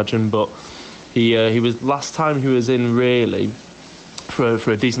anything, I imagine, but he was, last time he was in really for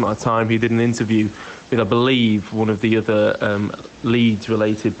a decent amount of time, he did an interview with, I believe, one of the other Leeds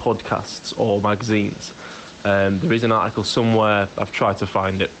related podcasts or magazines. There is an article somewhere, I've tried to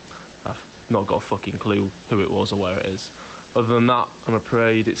find it, I've not got a fucking clue who it was or where it is. Other than that, I'm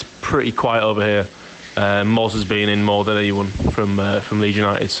afraid it's pretty quiet over here. Moz has been in more than anyone from Leeds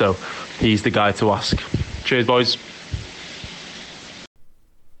United, so he's the guy to ask. Cheers, boys.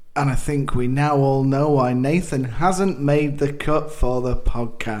 And I think we now all know why Nathan hasn't made the cut for the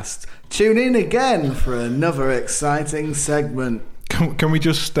podcast. Tune in again for another exciting segment. Can we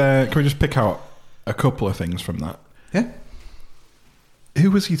just pick out a couple of things from that? Yeah.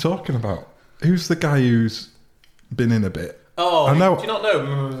 Who was he talking about? Who's the guy who's been in a bit? Oh, I know. Do you not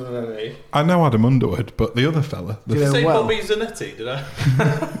know? I know Adam Underwood, but the other fella. Do you Did know you say well? Bobby Zanetti? Did I?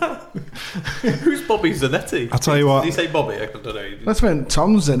 Who's Bobby Zanetti? I'll tell you what. Did he say Bobby? I don't know. That's when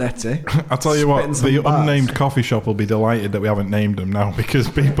Tom Zanetti. I'll tell you what, Spitting the some unnamed bars. coffee shop will be delighted that we haven't named them now because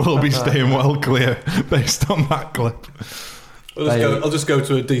people will be staying well clear based on that clip. I'll just go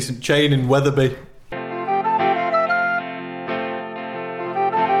to a decent chain in Wetherby.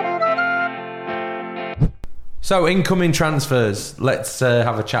 So, incoming transfers. Let's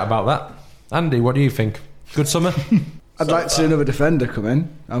have a chat about that. Andy, what do you think? Good summer? I'd like to see another defender come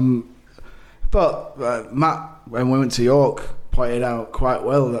in. But Matt, when we went to York, pointed out quite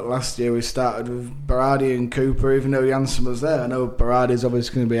well that last year we started with Berardi and Cooper, even though Janssen was there. I know Berardi's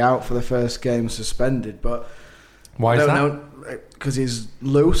obviously going to be out for the first game, suspended, but why is that? Because he's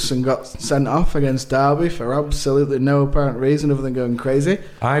loose and got sent off against Derby for absolutely no apparent reason other than going crazy.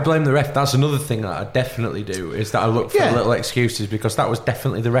 I blame the ref. That's another thing that I definitely do, is that I look for little excuses, because that was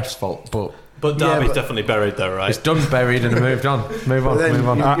definitely the ref's fault. But Derby's definitely buried though, right? It's done, buried, and moved on. Move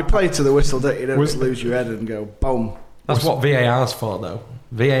on. You play to the whistle, don't you? You don't just lose your head and go, boom. That's what VAR's for, though.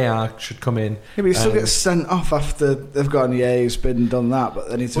 VAR should come in. Yeah, but he still gets sent off after they've gone, he's been done that, but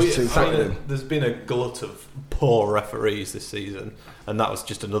then he's just too fat. There's been a glut of poor referees this season, and that was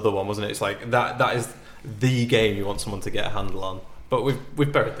just another one, wasn't it? It's like that is the game you want someone to get a handle on. But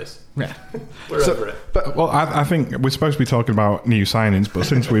we've buried this. Yeah, we're over it. But I think we're supposed to be talking about new signings, but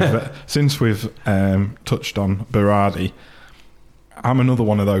since we've touched on Berardi, I'm another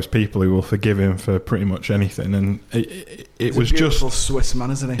one of those people who will forgive him for pretty much anything, and it was just Swiss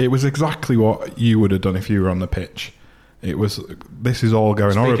man, isn't he? It was exactly what you would have done if you were on the pitch. It was. This is all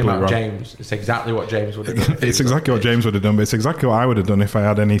going horribly wrong. James, it's exactly what James would have done. It's exactly what James would have done, but it's exactly what I would have done if I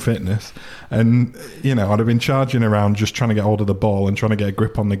had any fitness. And I'd have been charging around just trying to get hold of the ball and trying to get a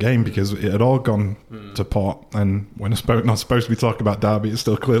grip on the game, because it had all gone to pot. And when we're not supposed to be talking about Derby, it's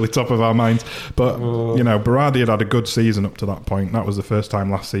still clearly top of our minds. But Berardi had a good season up to that point. That was the first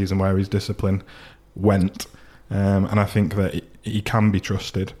time last season where his discipline went, and I think that he can be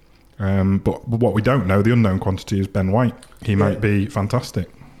trusted. But what we don't know, the unknown quantity, is Ben White. He might be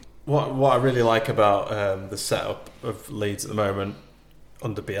fantastic. What I really like about the setup of Leeds at the moment,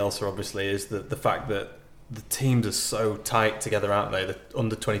 under Bielsa obviously, is the fact that the teams are so tight together, aren't they? The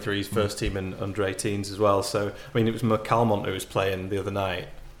under 23s first team and under 18s as well. So I mean, it was McCalmont who was playing the other night,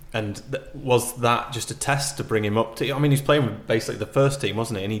 and was that just a test to bring him up to? I mean, he's playing with basically the first team,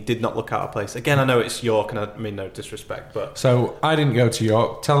 wasn't he? And he did not look out of place. Again, I know it's York, and I mean no disrespect, but so I didn't go to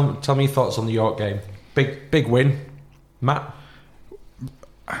York. Tell me your thoughts on the York game. Big win, Matt.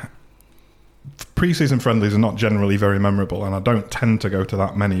 Pre-season friendlies are not generally very memorable, and I don't tend to go to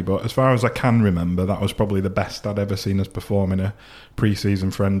that many, but as far as I can remember, that was probably the best I'd ever seen us perform in a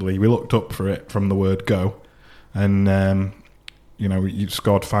pre-season friendly. We looked up for it from the word go, and you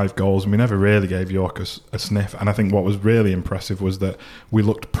scored 5 goals, and we never really gave York a sniff. And I think what was really impressive was that we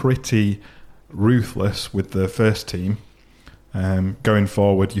looked pretty ruthless with the first team. Going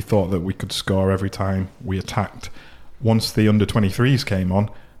forward, you thought that we could score every time we attacked. Once the under-23s came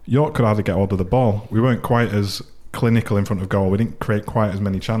on, York could hardly get hold of the ball. We weren't quite as clinical in front of goal. We didn't create quite as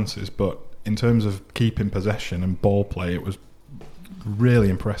many chances, but in terms of keeping possession and ball play, it was really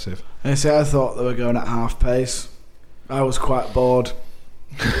impressive. I thought they were going at half pace. I was quite bored.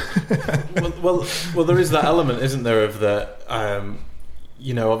 well, there is that element, isn't there, of the,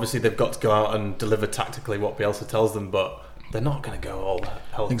 obviously they've got to go out and deliver tactically what Bielsa tells them, but they're not going to go all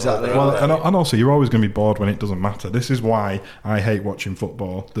hell. Exactly. And also, you're always going to be bored when it doesn't matter. This is why I hate watching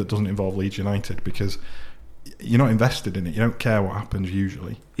football that doesn't involve Leeds United, because you're not invested in it. You don't care what happens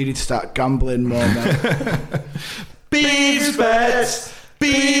usually. You need to start gambling more, mate. Beeves bets.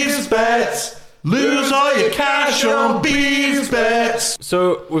 Lose all your cash on Beeves bets.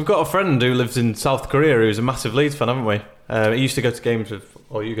 So we've got a friend who lives in South Korea who's a massive Leeds fan, haven't we? He used to go to games with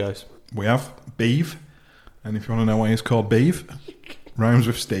all you guys. We have Beeve, and if you want to know why he's called Beeve, rhymes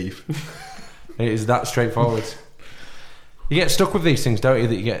with Steve. It is that straightforward. You get stuck with these things, don't you?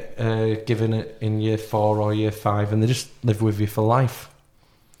 That you get given it in year 4 or year 5, and they just live with you for life.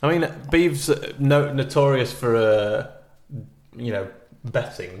 I mean, Beeve's notorious for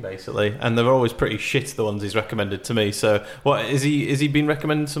betting, basically, and they're always pretty shit, the ones he's recommended to me. So what is he been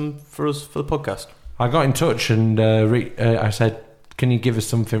recommending some for us for the podcast? I got in touch and I said, can you give us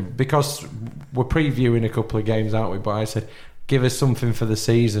something, because we're previewing a couple of games, aren't we? But I said, give us something for the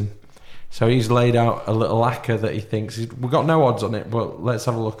season. So he's laid out a little lacquer that he thinks we've got no odds on it, but let's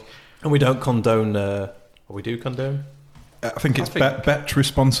have a look. And we don't condone we do condone? I think it's bet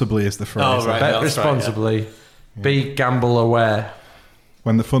responsibly is the phrase. Oh, right, bet responsibly. Right, yeah. Be gamble aware.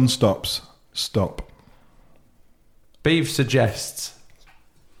 When the fun stops, stop. Beeve suggests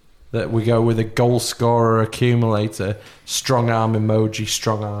that we go with a goal scorer accumulator, strong arm emoji.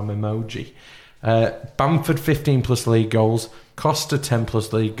 Bamford 15 plus league goals, Costa 10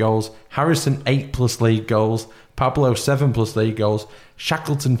 plus league goals, Harrison 8 plus league goals, Pablo 7+ league goals,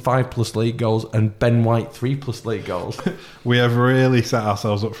 Shackleton 5+ league goals, and Ben White 3+ league goals. We have really set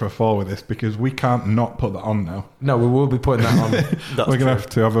ourselves up for a fall with this because we can't not put that on now. No, we will be putting that on. We're going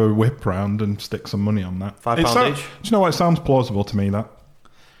to have a whip round and stick some money on that. £5 each. Do you know what? It sounds plausible to me, that.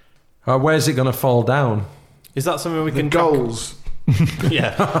 Where's it going to fall down? Is that something we can goals. track?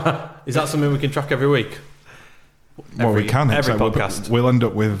 Yeah. Is that something we can track every week? We can. Every so podcast. We'll end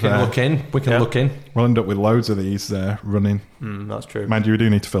up with... We can look in. We'll end up with loads of these running. That's true. Mind you, we do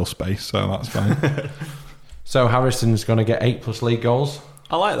need to fill space, so that's fine. So Harrison's going to get 8+ league goals.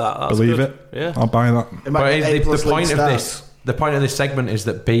 I like that. That's Believe good. it. Yeah. I'll buy that. It might be 8+ the point league of starts. the point of this segment is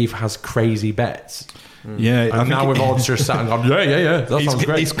that Beeve has crazy bets. Yeah, And now we've all just sat and gone, yeah, that sounds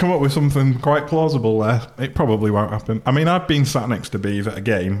great. He's come up with something quite plausible there. It probably won't happen. I mean, I've been sat next to Beeve at a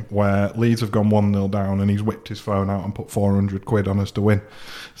game where Leeds have gone 1-0 down and he's whipped his phone out and put 400 quid on us to win.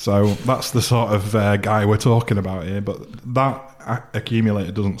 So that's the sort of guy we're talking about here. But that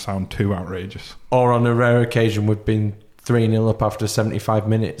accumulator doesn't sound too outrageous. Or on a rare occasion, we've been 3-0 up after 75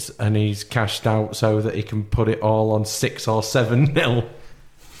 minutes and he's cashed out so that he can put it all on 6 or 7-0.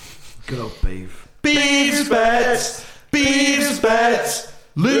 Good old Beeve. Beeves bets,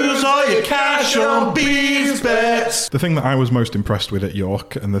 lose all your cash on Beeves bets. The thing that I was most impressed with at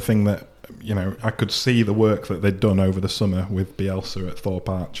York, and the thing that, you know, I could see the work that they'd done over the summer with Bielsa at Thorpe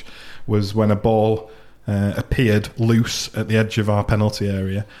Arch, was when a ball appeared loose at the edge of our penalty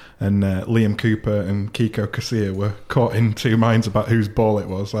area, and Liam Cooper and Kiko Casilla were caught in two minds about whose ball it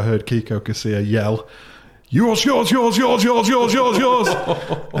was. I heard Kiko Casilla yell, yours,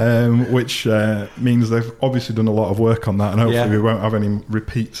 which means they've obviously done a lot of work on that, and hopefully we won't have any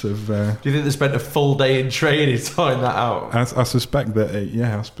repeats of... Do you think they spent a full day in training sorting that out? I suspect that,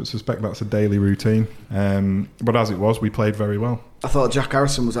 I suspect that's a daily routine. But as it was, we played very well. I thought Jack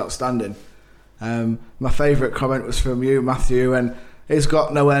Harrison was outstanding. My favourite comment was from you, Matthew, and he's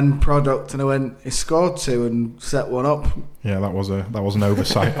got no end product, and I went, he scored 2 and set 1 up. Yeah, that was an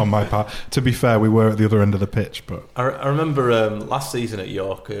oversight on my part. To be fair, we were at the other end of the pitch, but I remember last season at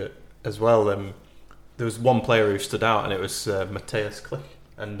York as well. There was one player who stood out, and it was Matthias Klick,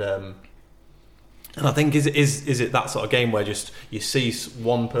 and I think is it that sort of game where just you see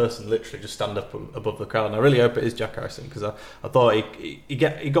one person literally just stand up above the crowd, and I really hope it is Jack Harrison, because I thought he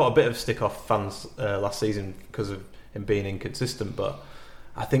got a bit of stick off fans last season because of him being inconsistent, but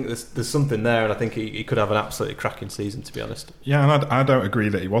I think there's something there, and I think he could have an absolutely cracking season, to be honest. Yeah, and I don't agree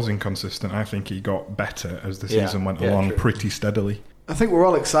that he was inconsistent. I think he got better as the season went along, pretty steadily. I think we're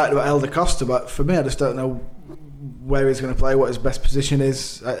all excited about Helder Costa, but for me, I just don't know where he's going to play, what his best position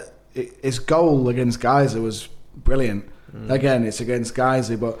is. His goal against Geyser was brilliant. Again, it's against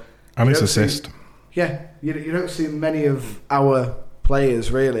Geyser, but... And his assist. You don't see many of our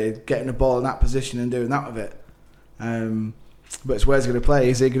players, really, getting the ball in that position and doing that with it. But it's where he's going to play.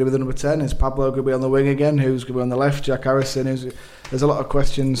 Is he going to be the number 10? Is Pablo going to be on the wing again? Who's going to be on the left? Jack Harrison? There's a lot of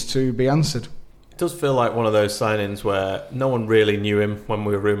questions to be answered. It does feel like one of those signings where no one really knew him when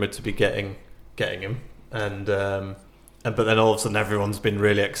we were rumoured to be getting him, but then all of a sudden everyone's been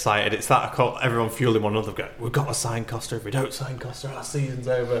really excited. It's that everyone fueling one another, going, we've got to sign Costa. If we don't sign Costa, our season's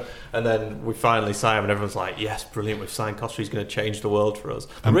over. And then we finally sign him, and everyone's like, yes, brilliant, we've signed Costa, he's going to change the world for us.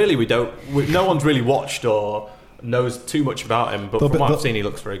 And really, no one's really watched or knows too much about him, but from what I've seen, he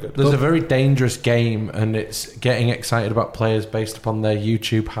looks very good. There's a very dangerous game, and it's getting excited about players based upon their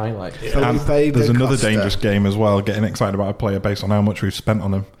YouTube highlights. And there's another dangerous game as well, getting excited about a player based on how much we've spent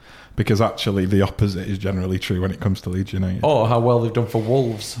on him. Because actually the opposite is generally true when it comes to Leeds United. Or how well they've done for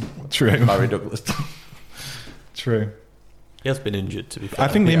Wolves. True. Barry Douglas. True. He has been injured, to be fair. I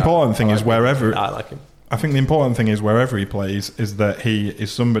think the important thing is wherever... I like him. I think the important thing is wherever he plays is that he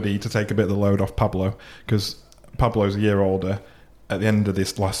is somebody to take a bit of the load off Pablo, because Pablo's a year older. At the end of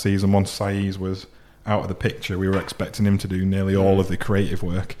this last season, once Saiz was out of the picture, we were expecting him to do nearly all of the creative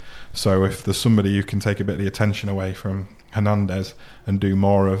work. So if there's somebody who can take a bit of the attention away from Hernandez and do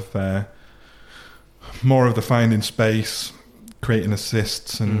more of the finding space, creating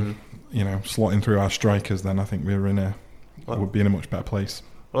assists, and slotting through our strikers, then I think would be in a much better place.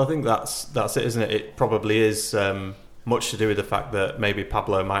 Well, I think that's it, isn't it? It probably is much to do with the fact that maybe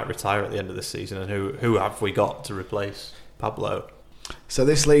Pablo might retire at the end of this season, and who have we got to replace Pablo? So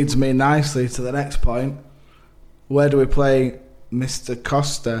this leads me nicely to the next point. Where do we play Mr.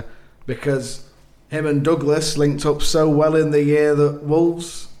 Costa? Because him and Douglas linked up so well in the year that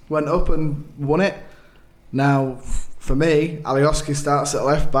Wolves went up and won it. Now, for me, Alioski starts at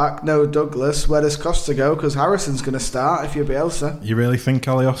left back. No Douglas. Where does Costa go? Because Harrison's going to start if you're Bielsa. You really think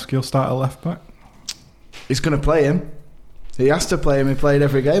Alioski will start at left back? He's going to play him. He has to play him. He played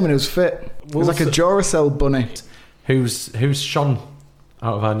every game and he was fit. He was like a Duracell bunny. Who's shone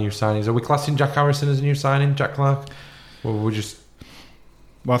out of our new signings? Are we classing Jack Harrison as a new signing, Jack Clark? Or we just...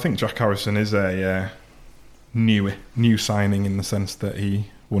 Well, I think Jack Harrison is a new signing in the sense that he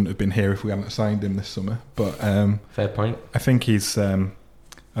wouldn't have been here if we hadn't signed him this summer. But fair point. I think he's, as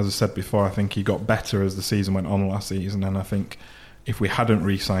I said before, I think he got better as the season went on last season, and I think if we hadn't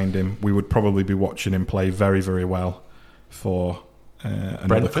re-signed him, we would probably be watching him play very, very well for another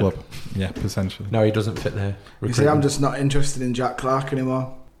Brentford? club. Yeah, potentially. No, he doesn't fit there. You see, I'm just not interested in Jack Clark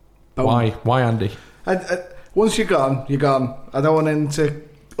anymore. Boom. Why, Andy? Once you're gone, you're gone. I don't want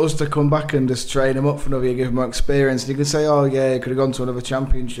us to come back and just train him up for another year, give him more experience. And you can say, oh yeah, he could have gone to another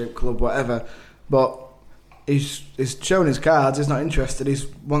championship club, whatever. But he's shown his cards. He's not interested. He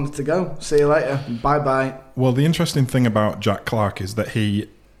wants to go. See you later. Bye bye. Well, the interesting thing about Jack Clark is that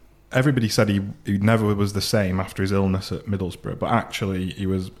everybody said he never was the same after his illness at Middlesbrough, but actually he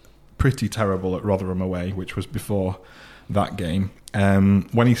was pretty terrible at Rotherham away, which was before that game.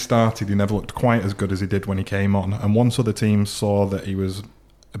 When he started, he never looked quite as good as he did when he came on, and once other teams saw that he was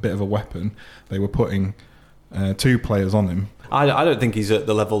a bit of a weapon, they were putting 2 players on him. I don't think he's at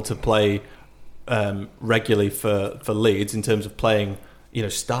the level to play regularly for Leeds in terms of playing,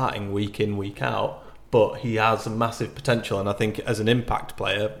 starting week in, week out. But he has a massive potential, and I think as an impact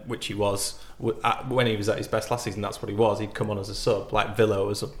player, which he was when he was at his best last season, that's what he was. He'd come on as a sub, like Villa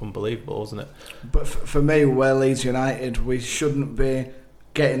was unbelievable, wasn't it? But for me, we're Leeds United. We shouldn't be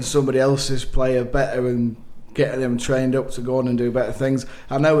getting somebody else's player better and getting them trained up to go on and do better things.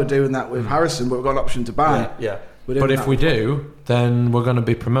 I know we're doing that with Harrison, but we've got an option to buy. Yeah. But if we do, then we're going to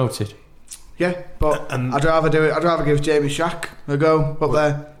be promoted. Yeah, but I'd rather do it. I'd rather give Jamie Shack a go up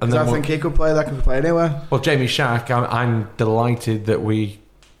there, because I think he could play there. Could play anywhere. Well, Jamie Shack, I'm delighted that we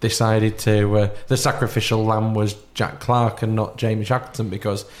decided to the sacrificial lamb was Jack Clark and not Jamie Shackleton,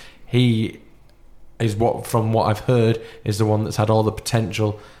 because he is from what I've heard, is the one that's had all the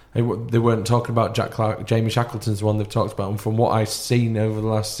potential. They weren't talking about Jack Clark. Jamie Shackleton's the one they've talked about, and from what I've seen over the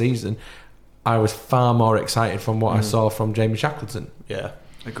last season, I was far more excited from what I saw from Jamie Shackleton. Yeah.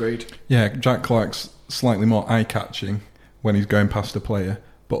 Agreed. Yeah, Jack Clark's slightly more eye-catching when he's going past a player,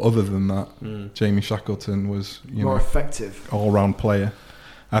 but other than that, Jamie Shackleton was more effective, all-round player.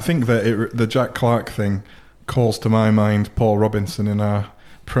 I think that the Jack Clark thing calls to my mind Paul Robinson in our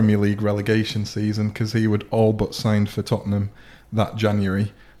Premier League relegation season, because he would all but signed for Tottenham that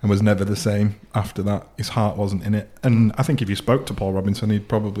January and was never the same after that. His heart wasn't in it, and I think if you spoke to Paul Robinson, he'd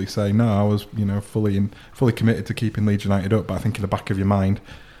probably say, "No, I was, fully committed to keeping Leeds United up." But I think in the back of your mind,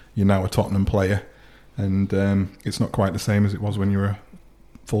 you're now a Tottenham player, and it's not quite the same as it was when you were a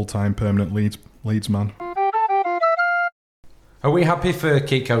full-time permanent Leeds man. Are we happy for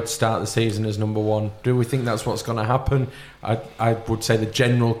Kiko to start the season as number 1? Do we think that's what's going to happen? I would say the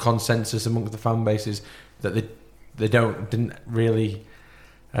general consensus amongst the fan base is that they didn't really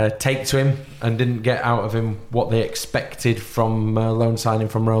take to him and didn't get out of him what they expected from loan signing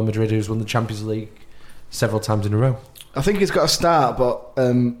from Real Madrid, who's won the Champions League several times in a row. I think he's got a start, but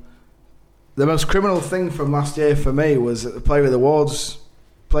the most criminal thing from last year for me was that the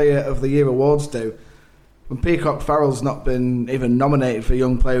Player of the Year awards do. When Peacock Farrell's not been even nominated for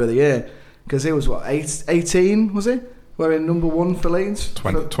Young Player of the Year, because he was 18, was he? We're number 1 for Leeds.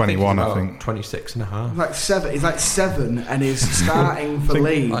 21, I think. 26 and a half. He's like 7, and he's starting for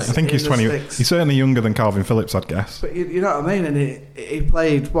Leeds. I think he's 20. He's certainly younger than Calvin Phillips, I'd guess. But you know what I mean? And he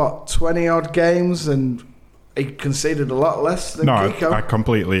played 20 odd games, and he conceded a lot less than Kiko. I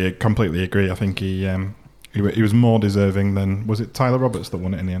completely agree. I think he was more deserving than, was it Tyler Roberts that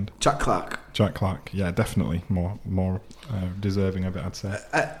won it in the end? Jack Clark, yeah, definitely more deserving of it, I'd say.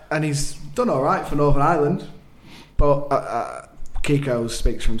 And he's done all right for Northern Ireland, but Kiko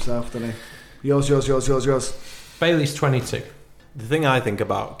speaks for himself, doesn't he? Yours. Bailey's 22. The thing I think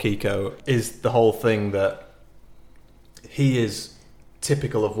about Kiko is the whole thing that he is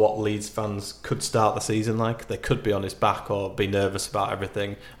typical of what Leeds fans could start the season like. They could be on his back or be nervous about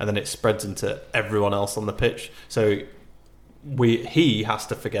everything, and then it spreads into everyone else on the pitch. So he has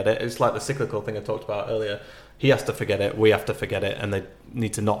to forget it. It's like the cyclical thing I talked about earlier. He has to forget it, we have to forget it, and they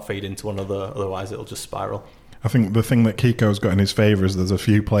need to not feed into one another, otherwise it'll just spiral. I think the thing that Kiko's got in his favour is there's a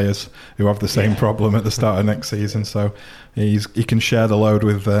few players who have the same problem at the start of next season, so he can share the load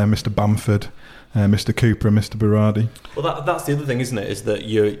with Mr. Bamford, Mr. Cooper and Mr. Berardi. Well, that's the other thing, isn't it? Is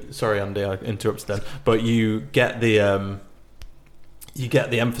that sorry, Andy, I interrupted then, but you get the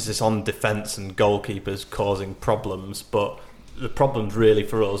emphasis on defence and goalkeepers causing problems, but the problems really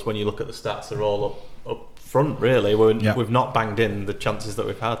for us, when you look at the stats, are all up front. Really, we've not banged in the chances that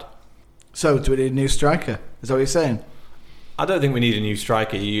we've had. So, do we need a new striker? Is that what you're saying? I don't think we need a new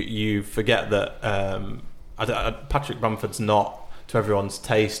striker. You forget that Patrick Bamford's not to everyone's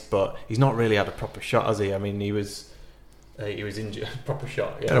taste, but he's not really had a proper shot, has he? I mean, he was injured. Proper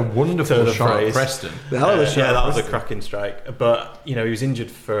shot. Yeah. Had a wonderful shot at Preston. The hell of a shot. Yeah, that was a cracking strike. But he was injured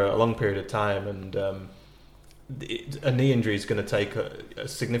for a long period of time, and a knee injury is going to take a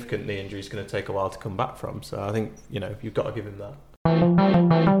significant knee injury is going to take a while to come back from. So I think you've got to give him that.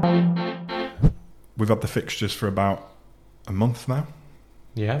 We've had the fixtures for about a month now.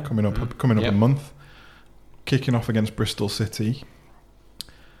 Yeah, coming up a month. Kicking off against Bristol City.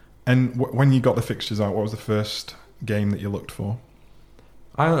 And when you got the fixtures out, what was the first game that you looked for?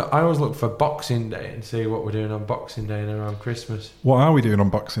 I always look for Boxing Day and see what we're doing on Boxing Day and around Christmas. What are we doing on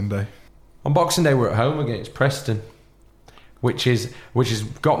Boxing Day? On Boxing Day, we're at home against Preston, which has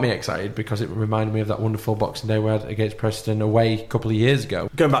got me excited because it reminded me of that wonderful Boxing Day we had against Preston away a couple of years ago.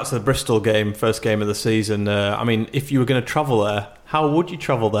 Going back to the Bristol game, first game of the season, I mean, if you were going to travel there, how would you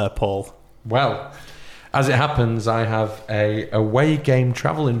travel there, Paul? Well, as it happens, I have a away game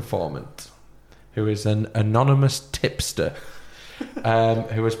travel informant who is an anonymous tipster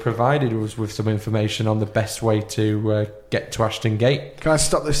who has provided us with some information on the best way to get to Ashton Gate. Can I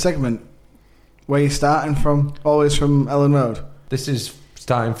stop this segment? Where are you starting from? Always from Ellen Road? This is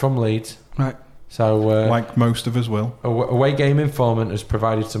starting from Leeds. Right. So, like most of us will. Away game informant has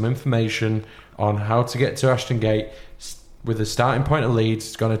provided some information on how to get to Ashton Gate with a starting point of Leeds.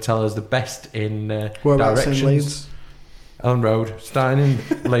 It's going to tell us the best in directions. In Leeds? Ellen Road. Starting in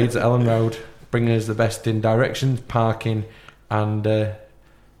Leeds at Ellen Road, bringing us the best in directions, parking, and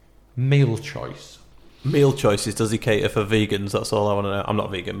meal choice. Meal choices, does he cater for vegans? That's all I want to know. I'm not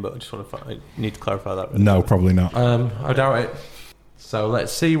vegan, but I just want to I need to clarify that. No, probably not. I doubt it. So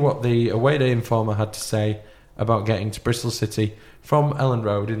let's see what the away day informer had to say about getting to Bristol City from Ellen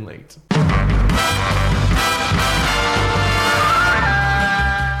Road in Leeds.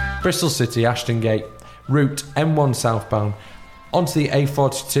 Bristol City, Ashton Gate, route M1 southbound, onto the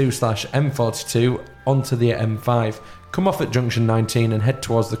A42/M42, onto the M5. Come off at junction 19 and head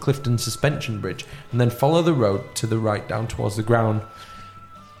towards the Clifton Suspension Bridge, and then follow the road to the right down towards the ground.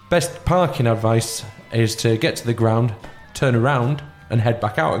 Best parking advice is to get to the ground, turn around, and head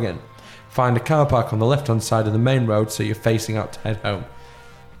back out again. Find a car park on the left-hand side of the main road so you're facing out to head home.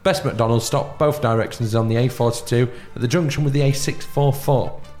 Best McDonald's stop both directions on the A42 at the junction with the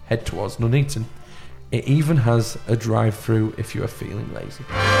A644. Head towards Nuneaton. It even has a drive-through if you are feeling lazy.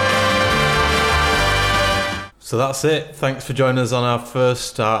 So that's it. Thanks for joining us on our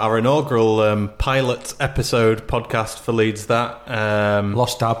first, our inaugural pilot episode podcast for Leeds That.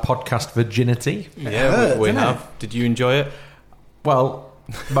 Lost our podcast virginity. Yeah, we have. Did you enjoy it? Well,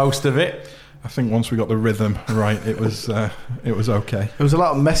 most of it. I think once we got the rhythm right, it was okay. It was a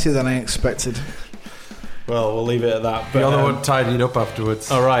lot messier than I expected. Well, we'll leave it at that. But the other one tidied up afterwards.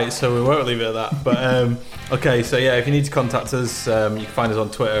 All right, so we won't leave it at that. But okay, so yeah, if you need to contact us, you can find us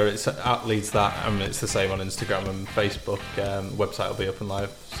on Twitter. It's at Leeds That, and it's the same on Instagram and Facebook. Website will be up and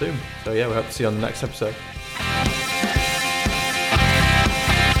live soon. So yeah, we hope to see you on the next episode.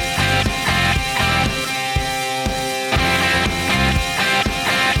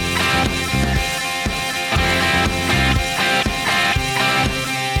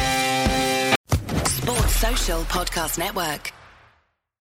 Social Podcast Network.